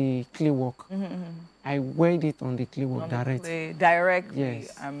first do the clay work. I weighed it on the clay work direct. Directly?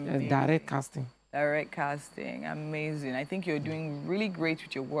 Yes. Direct casting. Direct casting. Amazing. I think you're doing really great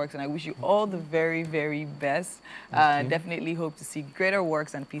with your works, and I wish you all the very, very best. Definitely hope to see greater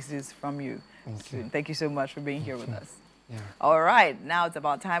works and pieces from you soon. Thank you so much for being here with us. Yeah. All right. Now it's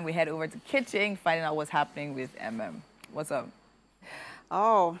about time we head over to kitchen, finding out what's happening with MM. What's up?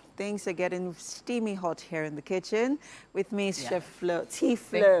 Oh, things are getting steamy hot here in the kitchen. With me is Chef Flo,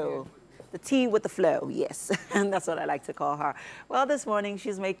 T-Flo. The tea with the flow, yes. And that's what I like to call her. Well, this morning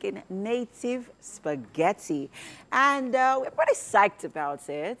she's making native spaghetti. And we're pretty psyched about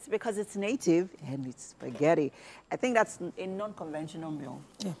it because it's native and it's spaghetti. I think that's a non-conventional meal.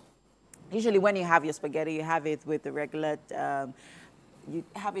 Yeah. Usually when you have your spaghetti, you have it with the regular, you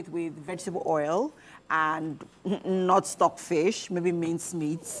have it with vegetable oil and not stockfish, maybe minced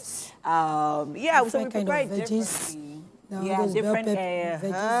meats. Yeah, so we prepare it differently. No, yeah, different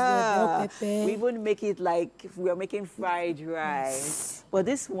veggies, we wouldn't make it like if we are making fried rice. But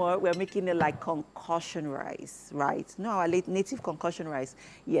this one, we're making it like concussion rice, right? No, our native concussion rice.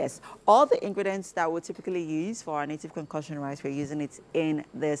 Yes. All the ingredients that we typically use for our native concussion rice, we're using it in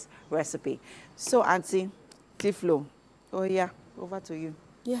this recipe. So, Auntie, T-Flo, oh yeah, over to you.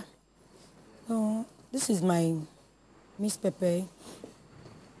 Yeah. This is my mixed pepper.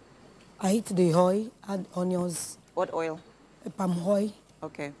 I heat the oil, add onions. What oil? Palm oil.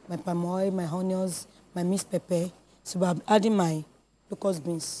 Okay. My palm oil, my onions, my mixed pepper. So I'm adding my locust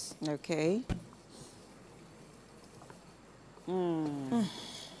beans. Okay.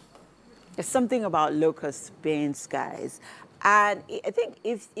 There's something about locust beans, guys. And I think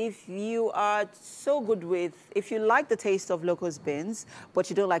if you are so good with, if you like the taste of locust beans, but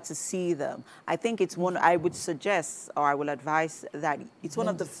you don't like to see them, I think it's one, I would suggest, or I will advise that it's one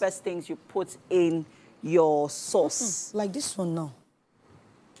of the first things you put in your sauce. Like this one now.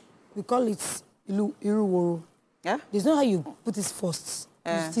 We call it iruworo. Yeah? There's not how you put it first.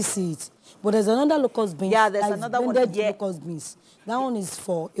 You still see it. But there's another locust beans. Yeah, there's another one. Yeah. Locust beans. That one is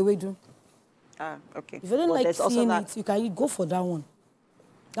for ewedu. Ah, okay. If you don't like seeing it, you can go for that one.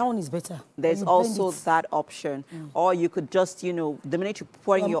 That one is better. There's also that option. Or you could just, you know, the minute you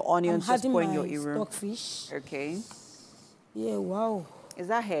pour in your onions, just pour in your iru. Stockfish. Okay. Yeah, wow. Is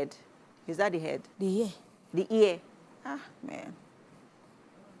that head? Is that the head? The ear. The ear. Ah, man.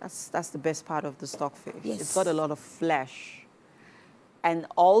 That's the best part of the stockfish. Yes. It's got a lot of flesh. And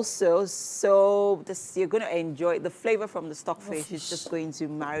also, you're going to enjoy the flavor from the stockfish. It's just going to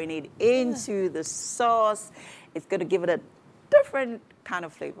marinate into the sauce. It's going to give it a different kind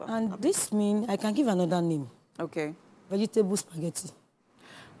of flavor. And this means, I can give another name. Okay. Vegetable spaghetti.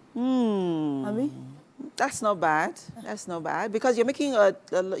 Abi? That's not bad. That's not bad because you're making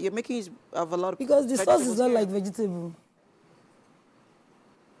you're making use of a lot of Because the sauce is not vegetables like vegetable.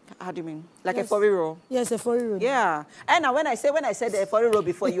 How do you mean? Like Yes. a efori roll? Yes, a furry roll. Yeah. And now when I said the efori roll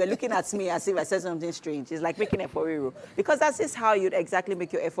before, you were looking at me as if I said something strange. It's like making efori roll because that is how you'd exactly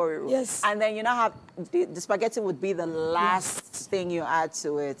make your efori roll. Yes. And then you now have the spaghetti would be the last thing you add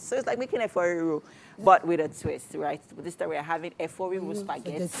to it. So it's like making efori roll, but with a twist, right? But this time we are having efori roll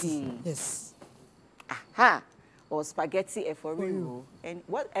spaghetti. Yes. Aha. Or spaghetti efori roll. And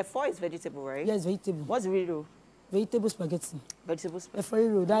what efo is vegetable, right? Yes, vegetable. What's rido? Vegetable spaghetti. Vegetable A spaghetti. furry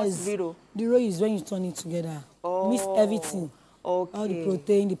roll, that What's is, rido? the roll is when you turn it together. Mix everything. Okay. All the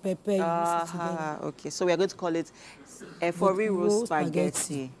protein, the pepper, you mix it together. Okay, so we are going to call it efori roll Roll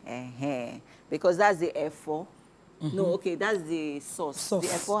spaghetti. Because that's the efo. No, okay, that's the sauce. Sauce.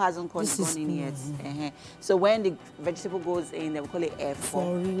 The efo hasn't This gone is- in yet. So when the vegetable goes in, they will call it efo.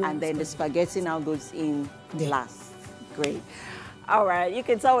 Efori roll And then the spaghetti now goes in There. last. Great. All right, you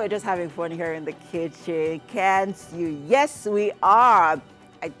can tell we're just having fun here in the kitchen, can't you? Yes, we are.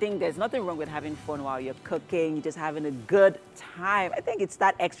 I think there's nothing wrong with having fun while you're cooking, you're just having a good time. I think it's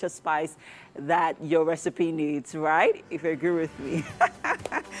that extra spice that your recipe needs, right? If you agree with me.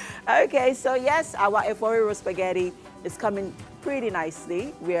 Okay, so yes, our efori roll spaghetti is coming pretty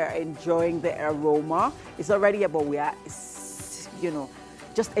nicely. We are enjoying the aroma. It's already about we are, you know,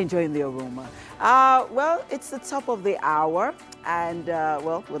 just enjoying the aroma. Well, it's the top of the hour, and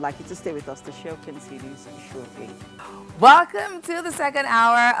well, we'd like you to stay with us. The show continues shortly. Welcome to the second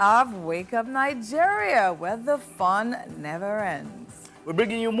hour of Wake Up Nigeria, where the fun never ends. We're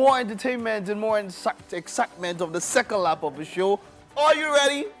bringing you more entertainment and more excitement of the second lap of the show. Are you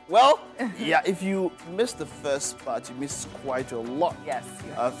ready? Well, yeah, if you missed the first part, you missed quite a lot. Yes.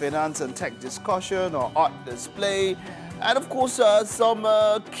 Finance and tech discussion or art display. And of course, some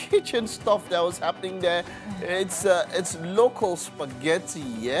kitchen stuff that was happening there. It's local spaghetti,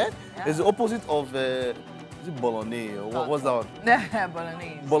 yeah? It's the opposite of, is it bolognese? Or what's that one?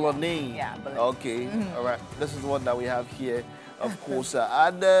 Bolognese. Bolognese. Yeah, bolognese. Okay, all right. This is the one that we have here, of course.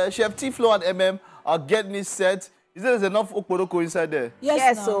 And Chef T-Flow and MM are getting it set. Is there enough okporoko inside there? Yes,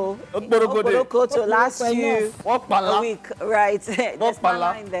 Yeah, now. so Okporoko to last Okporoko you enough. Okpala. a week, right? There's Okpala.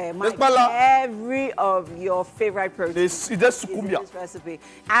 pala in there. There's pala. Every of your favorite proteins Is there is in sukumbia? this recipe.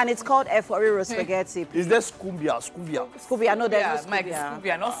 And it's called efori roll spaghetti. Is there skumbia? Scubia, no, there's no Mike, scubia.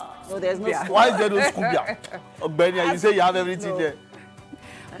 Scubia, not No, there's no Scubia. scubia. Why is there no skumbia? Ogbenya, you say you have everything No. there.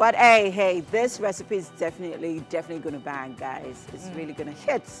 But hey, this recipe is definitely going to bang, guys. It's really going to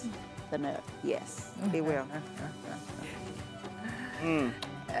hit the nerve. Yes, it will.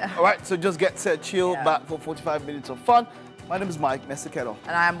 All right, so just get set, chill, Yeah. back for 45 minutes of fun. My name is Mike Mesekero.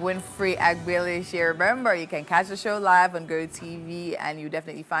 And I'm Winfrey Agbelish here. Remember, you can catch the show live on GoTV, and you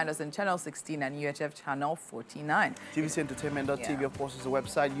definitely find us on Channel 16 and UHF Channel 49. TVCentertainment.tv, Yeah. of course, is the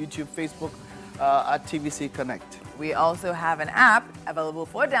website, YouTube, Facebook, at TVC Connect. We also have an app available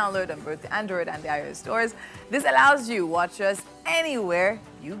for download on both the Android and the iOS stores. This allows you to watch us anywhere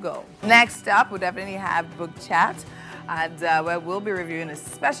you go. Next up, we'll definitely have Book Chat, and where we'll be reviewing a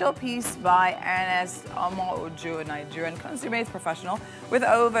special piece by Ernest Omo-Ojo, a Nigerian consummate professional with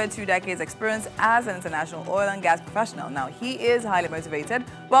over 2 decades experience as an international oil and gas professional. Now, he is highly motivated,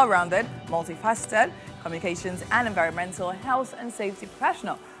 well-rounded, multifaceted, communications and environmental health and safety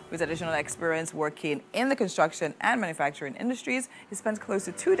professional. With additional experience working in the construction and manufacturing industries, he spent close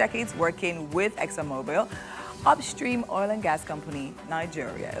to 2 decades working with ExxonMobil, upstream oil and gas company,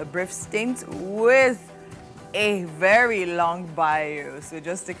 Nigeria. A brief stint with a very long bio, so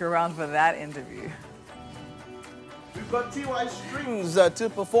just stick around for that interview. We've got TY Strings to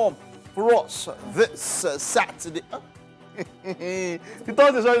perform for us this Saturday. You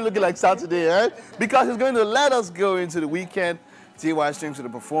thought it's already looking like Saturday, right? Because he's going to let us go into the weekend. TY Strings with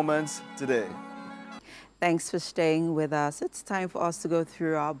the performance today. Thanks for staying with us. It's time for us to go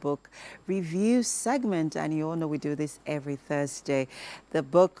through our book review segment, and you all know we do this every Thursday. The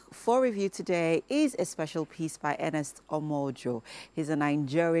book for review today is a special piece by Ernest Omo-Ojo. He's a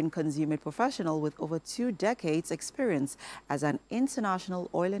Nigerian consumer professional with over 2 decades experience as an international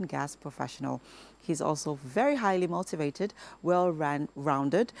oil and gas professional. He's also very highly motivated,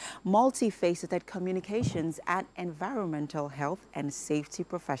 well-rounded, multifaceted communications and environmental health and safety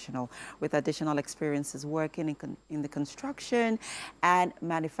professional with additional experiences working in the construction and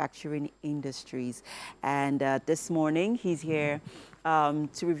manufacturing industries. And this morning, he's here to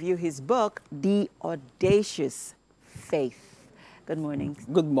review his book, The Audacious Faith. Good morning.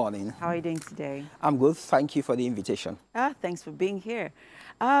 Good morning. How are you doing today? I'm good. Thank you for the invitation. Thanks for being here.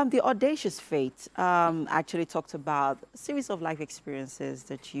 The Audacious Fate actually talked about a series of life experiences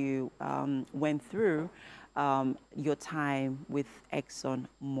that you went through your time with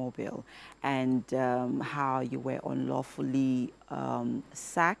ExxonMobil and how you were unlawfully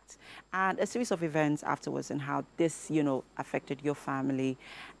sacked and a series of events afterwards and how this, affected your family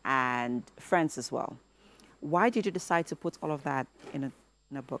and friends as well. Why did you decide to put all of that in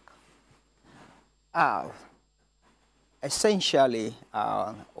a book? Essentially,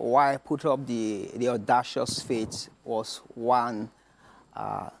 why I put up the Audacious Fate was one,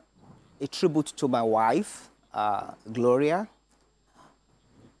 a tribute to my wife, Gloria.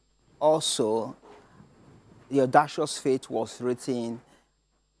 Also, the Audacious Fate was written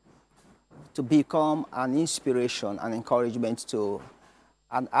to become an inspiration and encouragement to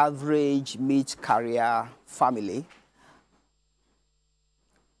an average mid-career family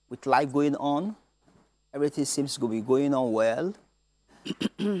with life going on. Everything seems to be going on well.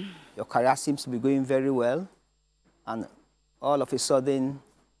 Your career seems to be going very well. And all of a sudden,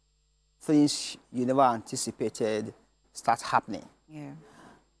 things you never anticipated start happening. Yeah.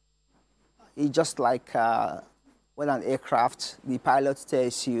 It's just like when an aircraft, the pilot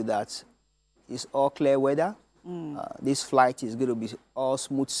tells you that it's all clear weather. This flight is going to be all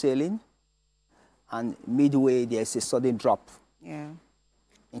smooth sailing. And midway, there's a sudden drop in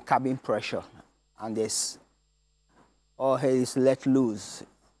cabin pressure. And there's all hell is let loose.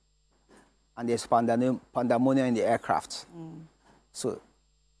 And there's pandemonium in the aircraft. So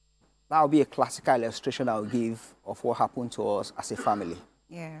that would be a classical illustration I would give of what happened to us as a family.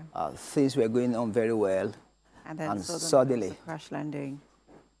 Yeah. Things were going on very well. And then suddenly, crash landing.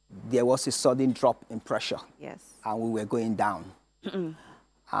 There was a sudden drop in pressure. Yes. And we were going down.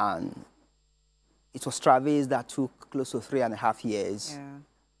 And it was traverse that took close to 3.5 years. Yeah.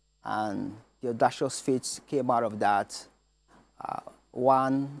 And the Audacious Fate came out of that.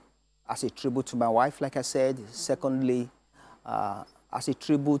 One, as a tribute to my wife, like I said. Secondly, as a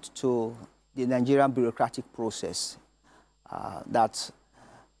tribute to the Nigerian bureaucratic process, that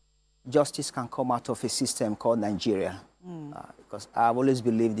justice can come out of a system called Nigeria. Because I've always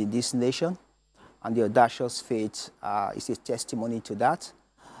believed in this nation, and the Audacious Fate is a testimony to that.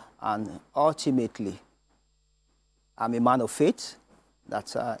 And ultimately, I'm a man of faith,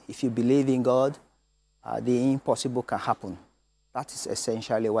 that if you believe in God, the impossible can happen. That is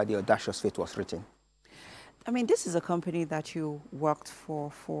essentially why the Audacious Fate was written. I mean, this is a company that you worked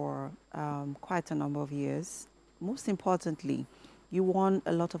for quite a number of years. Most importantly, you won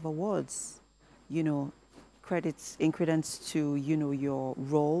a lot of awards, credits in credence to, your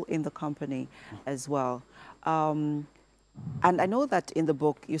role in the company as well. And I know that in the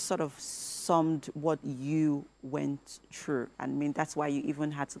book, you sort of summed what you went through. I mean, that's why you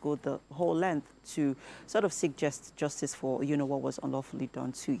even had to go the whole length to sort of seek justice for, what was unlawfully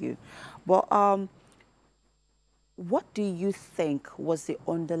done to you. But what do you think was the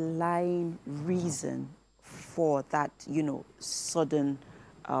underlying reason for that, sudden,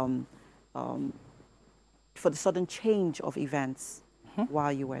 for the sudden change of events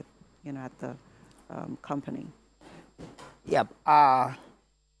while you were, at the company? Yeah.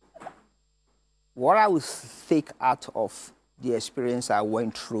 What I would take out of the experience I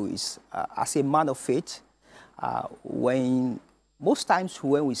went through is, as a man of faith, most times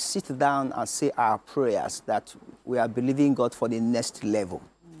when we sit down and say our prayers that we are believing God for the next level,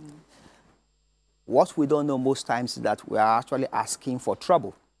 what we don't know most times is that we are actually asking for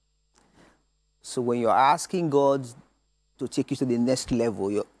trouble. So when you're asking God to take you to the next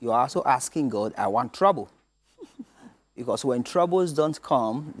level, you're also asking God, I want trouble. Because when troubles don't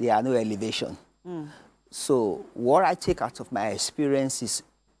come, there are no elevation. So what I take out of my experience is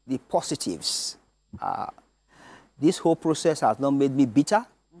the positives. This whole process has not made me bitter.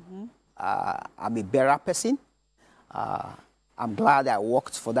 I'm a better person. I'm glad I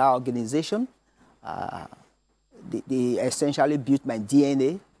worked for that organization. They essentially built my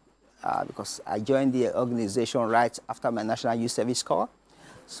DNA because I joined the organization right after my National Youth Service Corps.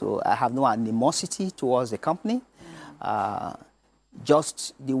 So I have no animosity towards the company.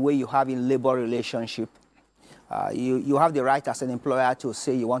 Just the way you have in labor relationship, you have the right as an employer to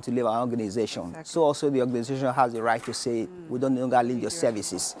say you want to leave an organization. Exactly. So also the organization has the right to say we don't longer need your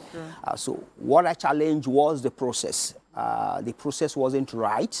services. Sure. So what I challenged was the process. The process wasn't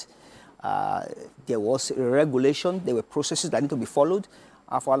right. There was a regulation. There were processes that need to be followed.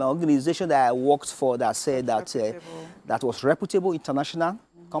 For an organization that I worked for that said that that was reputable international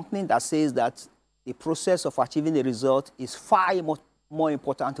company that says that the process of achieving the result is far more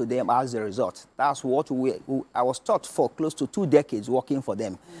important to them as a result. That's what I was taught for close to 2 decades working for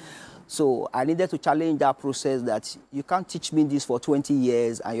them. So I needed to challenge that process that you can't teach me this for 20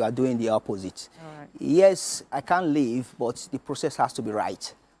 years and you are doing the opposite. Right. Yes, I can live, but the process has to be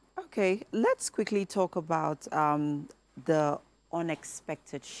right. Okay, let's quickly talk about the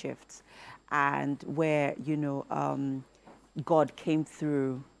unexpected shifts and where, you know, God came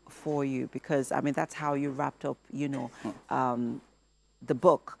through for you, because, I mean, that's how you wrapped up, you know, the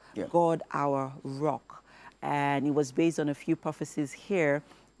book, God, Our Rock. And it was based on a few prophecies here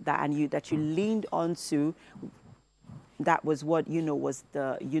that you leaned onto. That was what, you know, was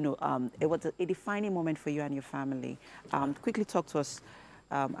the, you know, it was a defining moment for you and your family. Quickly talk to us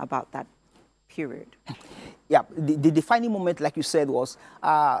about that period. Yeah, the defining moment, like you said, was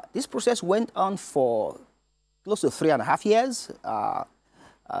this process went on for close to 3.5 years.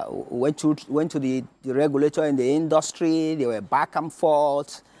 Went to the regulator in the industry. They were back and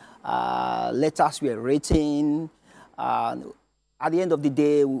forth. Letters were written. At the end of the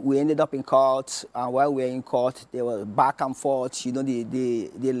day, we ended up in court. While we were in court, they were back and forth. You know, the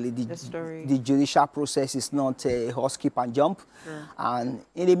judicial process is not a horse skip and jump. Sure. And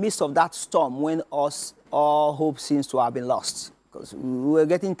in the midst of that storm, when all hope seems to have been lost, because we were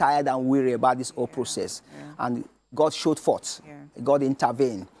getting tired and weary about this whole process, and God showed forth. God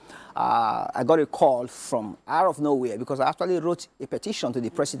intervened. I got a call from out of nowhere because I actually wrote a petition to the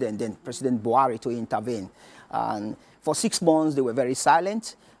president, then President Buhari, to intervene. And for 6 months, they were very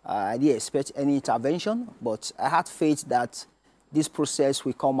silent. I didn't expect any intervention, but I had faith that this process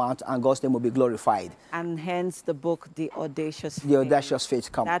will come out and God's name will be glorified. And hence the book, The Audacious Faith. The Audacious Faith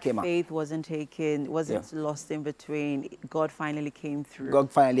came out. That faith wasn't taken, wasn't lost in between. God finally came through.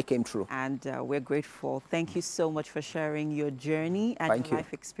 God finally came through. And we're grateful. Thank you so much for sharing your journey and your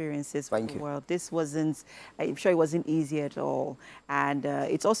life experiences with the world. This wasn't, I'm sure it wasn't easy at all. And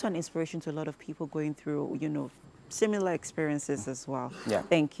it's also an inspiration to a lot of people going through, you know, similar experiences as well. Yeah.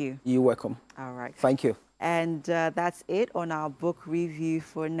 Thank you. You're welcome. All right. Thank you. And that's it on our book review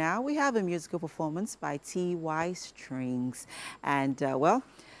for now. We have a musical performance by T.Y. Strings. And, well,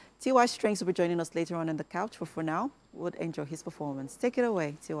 T.Y. Strings will be joining us later on the couch. But for now, we'll enjoy his performance. Take it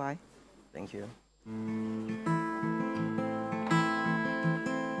away, T.Y. Thank you.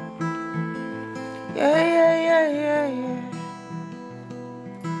 Yeah, yeah, yeah, yeah, yeah.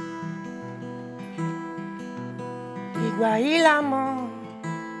 Ìgbà yìí la mọ̀.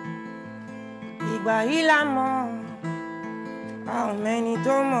 Ìgbà yìí la mọ̀, a ò mẹ́ni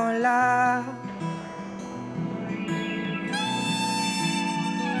tó mọ̀ ọ́la.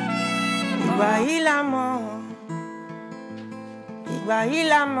 Ìgbà yìí la mọ̀, ìgbà yìí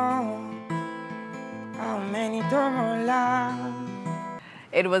la mọ̀, a ò mẹ́ni tó mọ̀ ọ́la.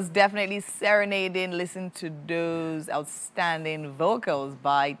 It was definitely serenading. Listen to those outstanding vocals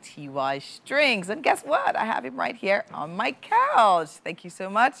by T.Y. Strings. And guess what? I have him right here on my couch. Thank you so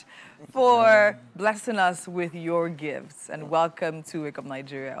much for blessing us with your gifts. And welcome to Wake Up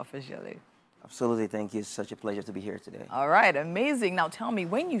Nigeria officially. Absolutely. Thank you. It's such a pleasure to be here today. All right. Amazing. Now tell me,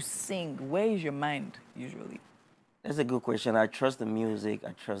 when you sing, where is your mind usually? That's a good question. I trust the music.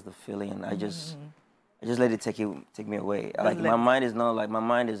 I trust the feeling. I just let it take me away. Like my mind is not like, my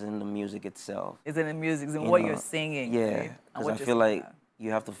mind is in the music itself. It's in the music, it's in what you're singing. Yeah, because I feel like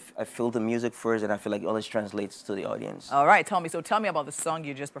you have to, I feel the music first, and I feel like all this translates to the audience. All right, tell me about the song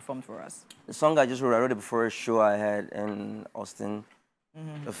you just performed for us. The song I wrote it before a show I had in Austin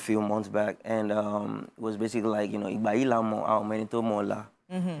a few months back, and it was basically like, you know, Iba ilamo ao menito mola,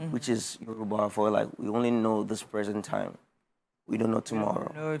 which is Yoruba for like, we only know this present time. We don't know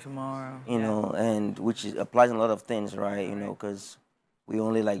tomorrow. No tomorrow. You know, and which applies in a lot of things, right? You know, because we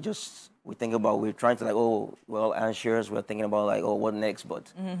only like we think about, we're trying to like, oh, well, anxious. We're thinking about like, oh, what next?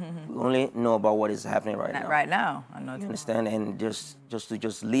 But we only know about what is happening right now. Right now, I know. You understand? And just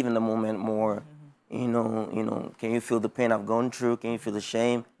to live in the moment more. You know, can you feel the pain I've gone through? Can you feel the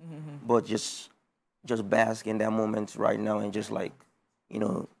shame? But just bask in that moment right now and just like, you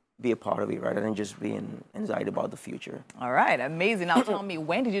know, be a part of it rather than just being anxiety about the future. All right, amazing. Now tell me,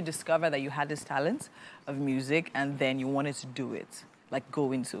 when did you discover that you had this talent of music and then you wanted to do it, like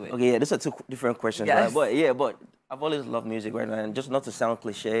go into it? Okay, yeah, these are two different questions, right? But I've always loved music, right? And just not to sound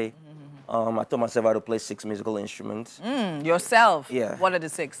cliche, I taught myself how to play 6 musical instruments. Yourself? Yeah. What are the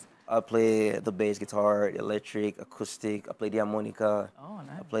 6? I play the bass guitar, electric, acoustic. I play the harmonica. Oh,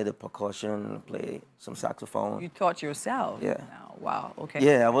 nice. I play the percussion. I play some saxophone. You taught yourself? Yeah. Now. Wow. Okay.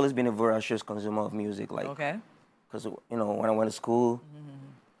 Yeah, I've always been a voracious consumer of music. Like, okay. Because you know, when I went to school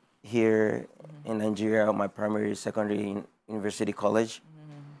here in Nigeria, my primary, secondary, university, college,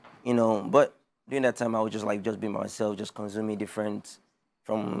 you know, but during that time, I would just like just be myself, just consuming different,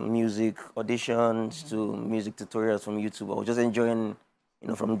 from music auditions to music tutorials from YouTube. I was just enjoying, you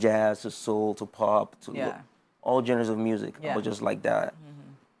know, from jazz to soul to pop to all genres of music. I was just like that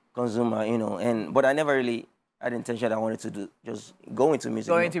consumer, you know. But I never really had the intention that I wanted to just go into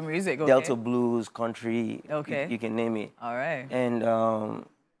music. Go into music, okay. Delta blues, country, okay. You can name it. All right. And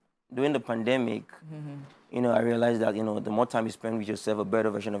during the pandemic, you know, I realized that, you know, the more time you spend with yourself, a better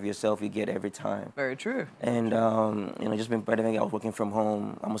version of yourself you get every time. Very true. And, you know, just been pandemic, I was working from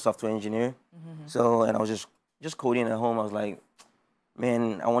home. I'm a software engineer. So, and I was just coding at home. I was like,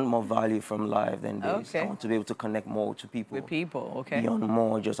 man, I want more value from life than this. Okay. I want to be able to connect more to people. With people, okay. Beyond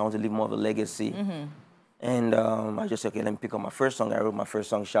more, just I want to leave more of a legacy. And I just said, okay, let me pick up my first song. I wrote my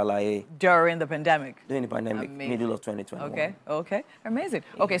first song, Shalaye. During the pandemic? During the pandemic, middle of 2021. Okay, okay, amazing.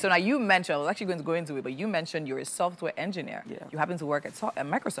 Okay, so now you mentioned, I was actually going to go into it, but you mentioned you're a software engineer. Yeah. You happen to work at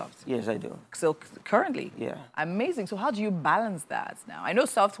Microsoft. Yes, I do. So currently? Yeah. Amazing. So how do you balance that now? I know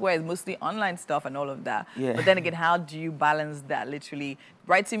software is mostly online stuff and all of that. Yeah. But then again, how do you balance that? Literally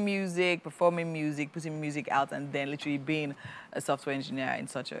writing music, performing music, putting music out, and then literally being a software engineer in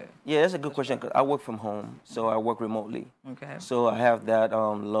such a... Yeah, that's a good question, because I work from home, so I work remotely. Okay. So I have that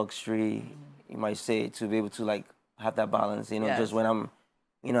luxury, you might say, to be able to like have that balance, you know, just when I'm,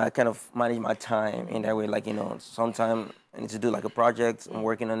 you know, I kind of manage my time in that way, like, you know, sometime I need to do like a project, I'm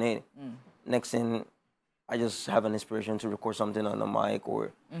working on it. Next thing, I just have an inspiration to record something on the mic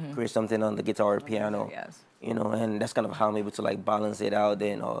or create something on the guitar or piano, you know, and that's kind of how I'm able to like balance it out.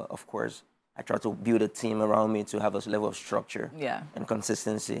 Then, of course, I try to build a team around me to have a level of structure and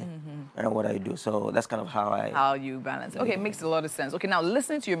consistency and what I do. So that's kind of how you balance. Okay, it makes a lot of sense. Okay, now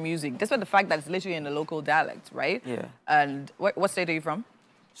listening to your music, despite the fact that it's literally in the local dialect, right? Yeah. And what state are you from?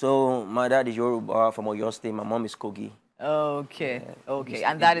 So my dad is Yoruba from Oyo State. My mom is Kogi. Okay, okay,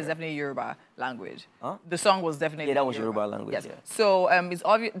 and that is definitely Yoruba language. Huh? The song was definitely that was Yoruba language. Yes. Yeah. So it's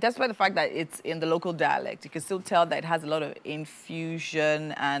obvious. Despite the fact that it's in the local dialect, you can still tell that it has a lot of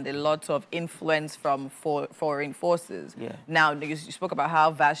infusion and a lot of influence from foreign forces. Yeah. Now you spoke about how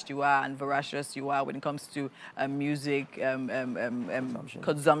vast you are and voracious you are when it comes to music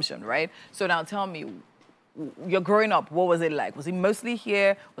consumption, right? So now tell me, you're growing up. What was it like? Was it mostly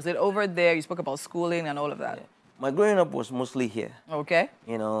here? Was it over there? You spoke about schooling and all of that. Yeah. My growing up was mostly here. Okay.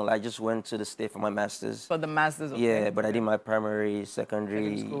 You know, I just went to the state for my master's. For the master's, okay. Yeah, but I did my primary,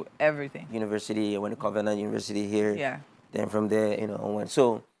 secondary, school, everything. University. I went to Covenant University here. Yeah. Then from there, you know, I went.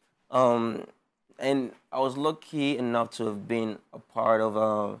 So, and I was lucky enough to have been a part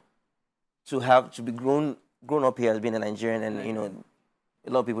of, to be grown up here as being a Nigerian, and you know, a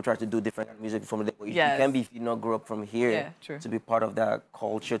lot of people try to do different music from there. You can't be if you not grow up from here to be part of that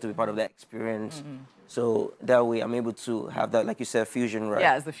culture, to be part of that experience. So that way, I'm able to have that, like you said, fusion, right?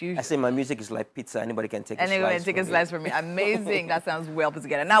 Yeah, it's the fusion. I say my music is like pizza. Anybody can take a slice. Anybody can take a slice from me. Amazing. That sounds well put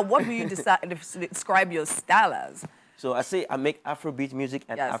together. Now, what do you describe your style as? So I say I make Afrobeat music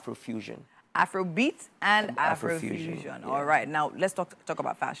and Afrofusion. Afrobeat and Afrofusion. Yeah. All right. Now, let's talk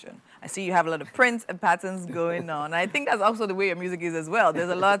about fashion. I see you have a lot of prints and patterns going on. I think that's also the way your music is as well. There's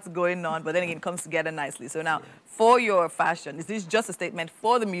a lot going on, but then again, it comes together nicely. So now, for your fashion, is this just a statement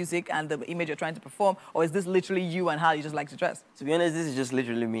for the music and the image you're trying to perform, or is this literally you and how you just like to dress? To be honest, this is just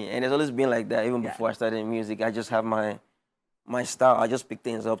literally me. And it's always been like that. Even before I started music, I just have my style. I just pick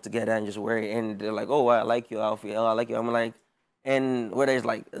things up together and just wear it. And they're like, oh, I like your outfit. Oh, I like it. I'm like, and whether it's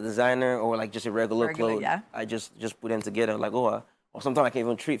like a designer or like just a regular clothes, I just put them together. Like, oh, or sometimes I can't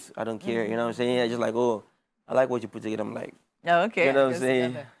even thrift. I don't care. You know what I'm saying? I just like, oh, I like what you put together. I'm like, oh, okay. You know what I'm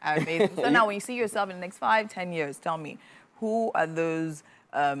saying? Amazing. So now, when you see yourself in the next 5, 10 years, tell me, who are those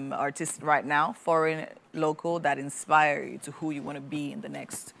artists right now, foreign, local, that inspire you to who you want to be in the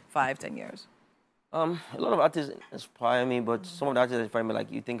next 5, 10 years? A lot of artists inspire me, but some of the artists inspire me,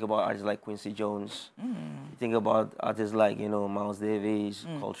 like you think about artists like Quincy Jones, you think about artists like, you know, Miles Davis,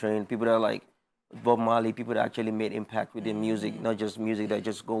 Coltrane, people that are like Bob Marley, people that actually made impact with their music, not just music that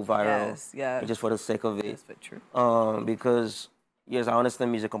just go viral, just for the sake of it. That's very true. Because, yes, I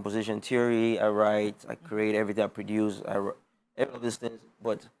understand music composition theory, I write, I create everything, I produce, every of these things,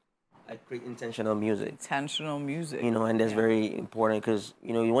 but I create intentional music. Intentional music. You know, and that's very important because,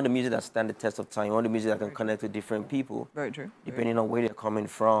 you know, you want the music that stands the test of time. You want the music that can connect with different people. Very true. Depending on where they're coming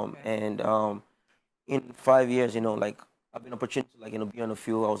from. And in 5 years, you know, like, I've been opportunity to, like, you know, be on a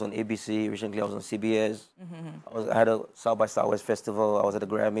few. I was on ABC. Recently, I was on CBS. I had a South by Southwest festival. I was at the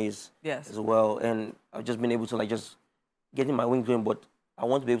Grammys as well. And I've just been able to, like, just getting my wings going. But I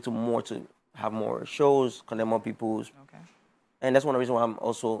want to be able to have more shows, connect more people. Okay. And that's one of the reasons why I'm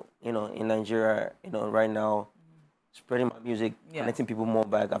also, you know, in Nigeria, you know, right now, spreading my music, connecting people more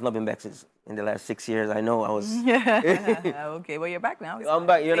back. I've not been back since in the last 6 years. I know I was. Okay, well, you're back now. I'm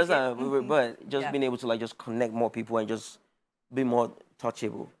back. You understand? But just being able to like just connect more people and just be more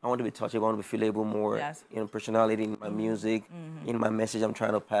touchable. I want to be touchable. I want to be feelable more in personality, in my music, in my message I'm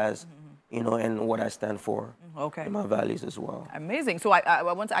trying to pass, you know, and what I stand for. Okay. And my values as well. Amazing. So I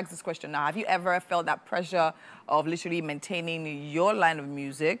want to ask this question now. Have you ever felt that pressure of literally maintaining your line of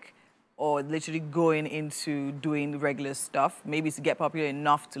music or literally going into doing regular stuff, maybe to get popular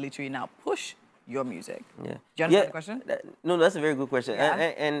enough to literally now push your music? Yeah. Do you understand the question? No, that's a very good question. Yeah.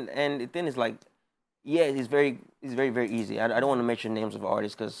 And the thing is like, yeah, it's very, very easy. I don't want to mention names of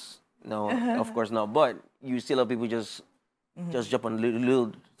artists because, no, of course not. But you still have people just jump on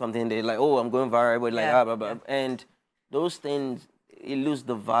little something. They're like, oh, I'm going viral, but like, blah, blah. And those things, it loses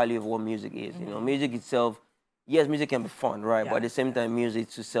the value of what music is. You know, music itself, yes, music can be fun, right? But at the same time, music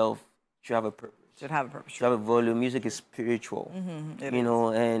itself should have a purpose. Should have a volume. Music is spiritual. You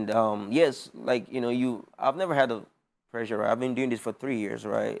know, and yes, like, you know, I've never had a pressure, right? I've been doing this for 3 years,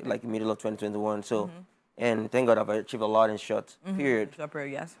 right? Like middle of 2021. So, and thank God I've achieved a lot in short period. Short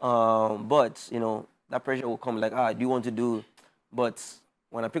period, yes. But, you know, that pressure will come like, do you want to do? But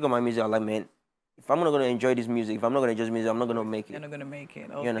when I pick up my music, I'm like, man, if I'm not going to enjoy this music, if I'm not going to enjoy music, I'm not going to make it. You're not going to make it,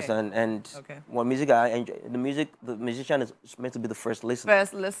 okay. You understand? And what music I enjoy, the musician is meant to be the first listener.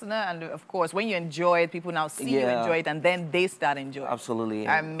 First listener, and of course, when you enjoy it, people now see you enjoy it, and then they start enjoying it. Absolutely.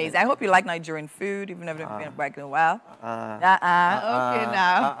 Amazing. I hope you like Nigerian food, even if you've been back in a while. Okay,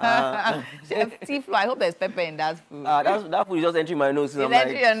 now. Chef Tiflo, I hope there's pepper in that food. That food is just entering my nose. It's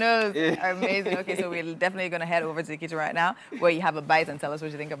entering your nose. Amazing. Okay, so we're definitely going to head over to the kitchen right now, where you have a bite and tell us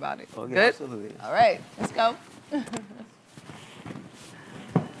what you think about it. Okay, good? Absolutely. All right, let's go.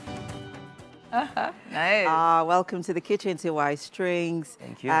 Nice. Welcome to the kitchen, TY Strings.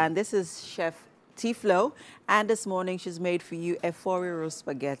 Thank you. And this is Chef Tiflo. And this morning she's made for you a 4-roll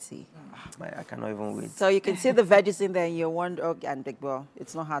spaghetti. I cannot even wait. So you can see the veggies in there and you're wondering, and well,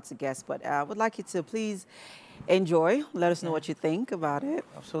 it's not hard to guess, but I would like you to please enjoy. Let us know what you think about it.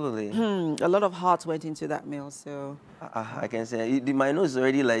 Absolutely. A lot of heart went into that meal, so. I can say, my nose is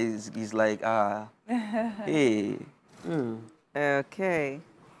already like, it's like, hey. Okay.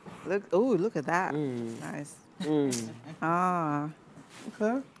 Look at that. Nice.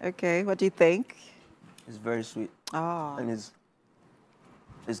 Okay, what do you think? It's very sweet. And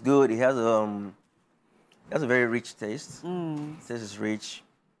it's good. It has a very rich taste. The taste is rich.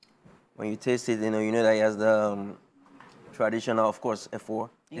 When you taste it, you know that it has the traditional, of course, F4.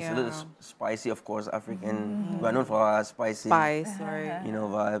 It's a little spicy, of course, African. We are known for our spicy, right? You know,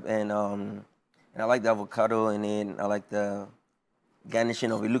 vibe. And I like the avocado in it. I like the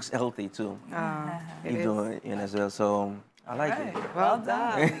garnishing of it. It looks healthy too. You know, as well. So I like it. Well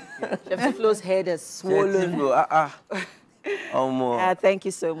done. Chef Tiflo's head is swollen. Thank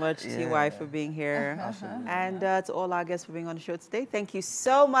you so much, TY, for being here. And to all our guests for being on the show today, thank you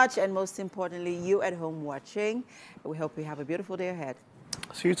so much. And most importantly, you at home watching. We hope you have a beautiful day ahead.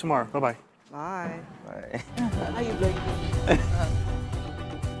 See you tomorrow. Bye-bye. Bye. Bye. How you doing?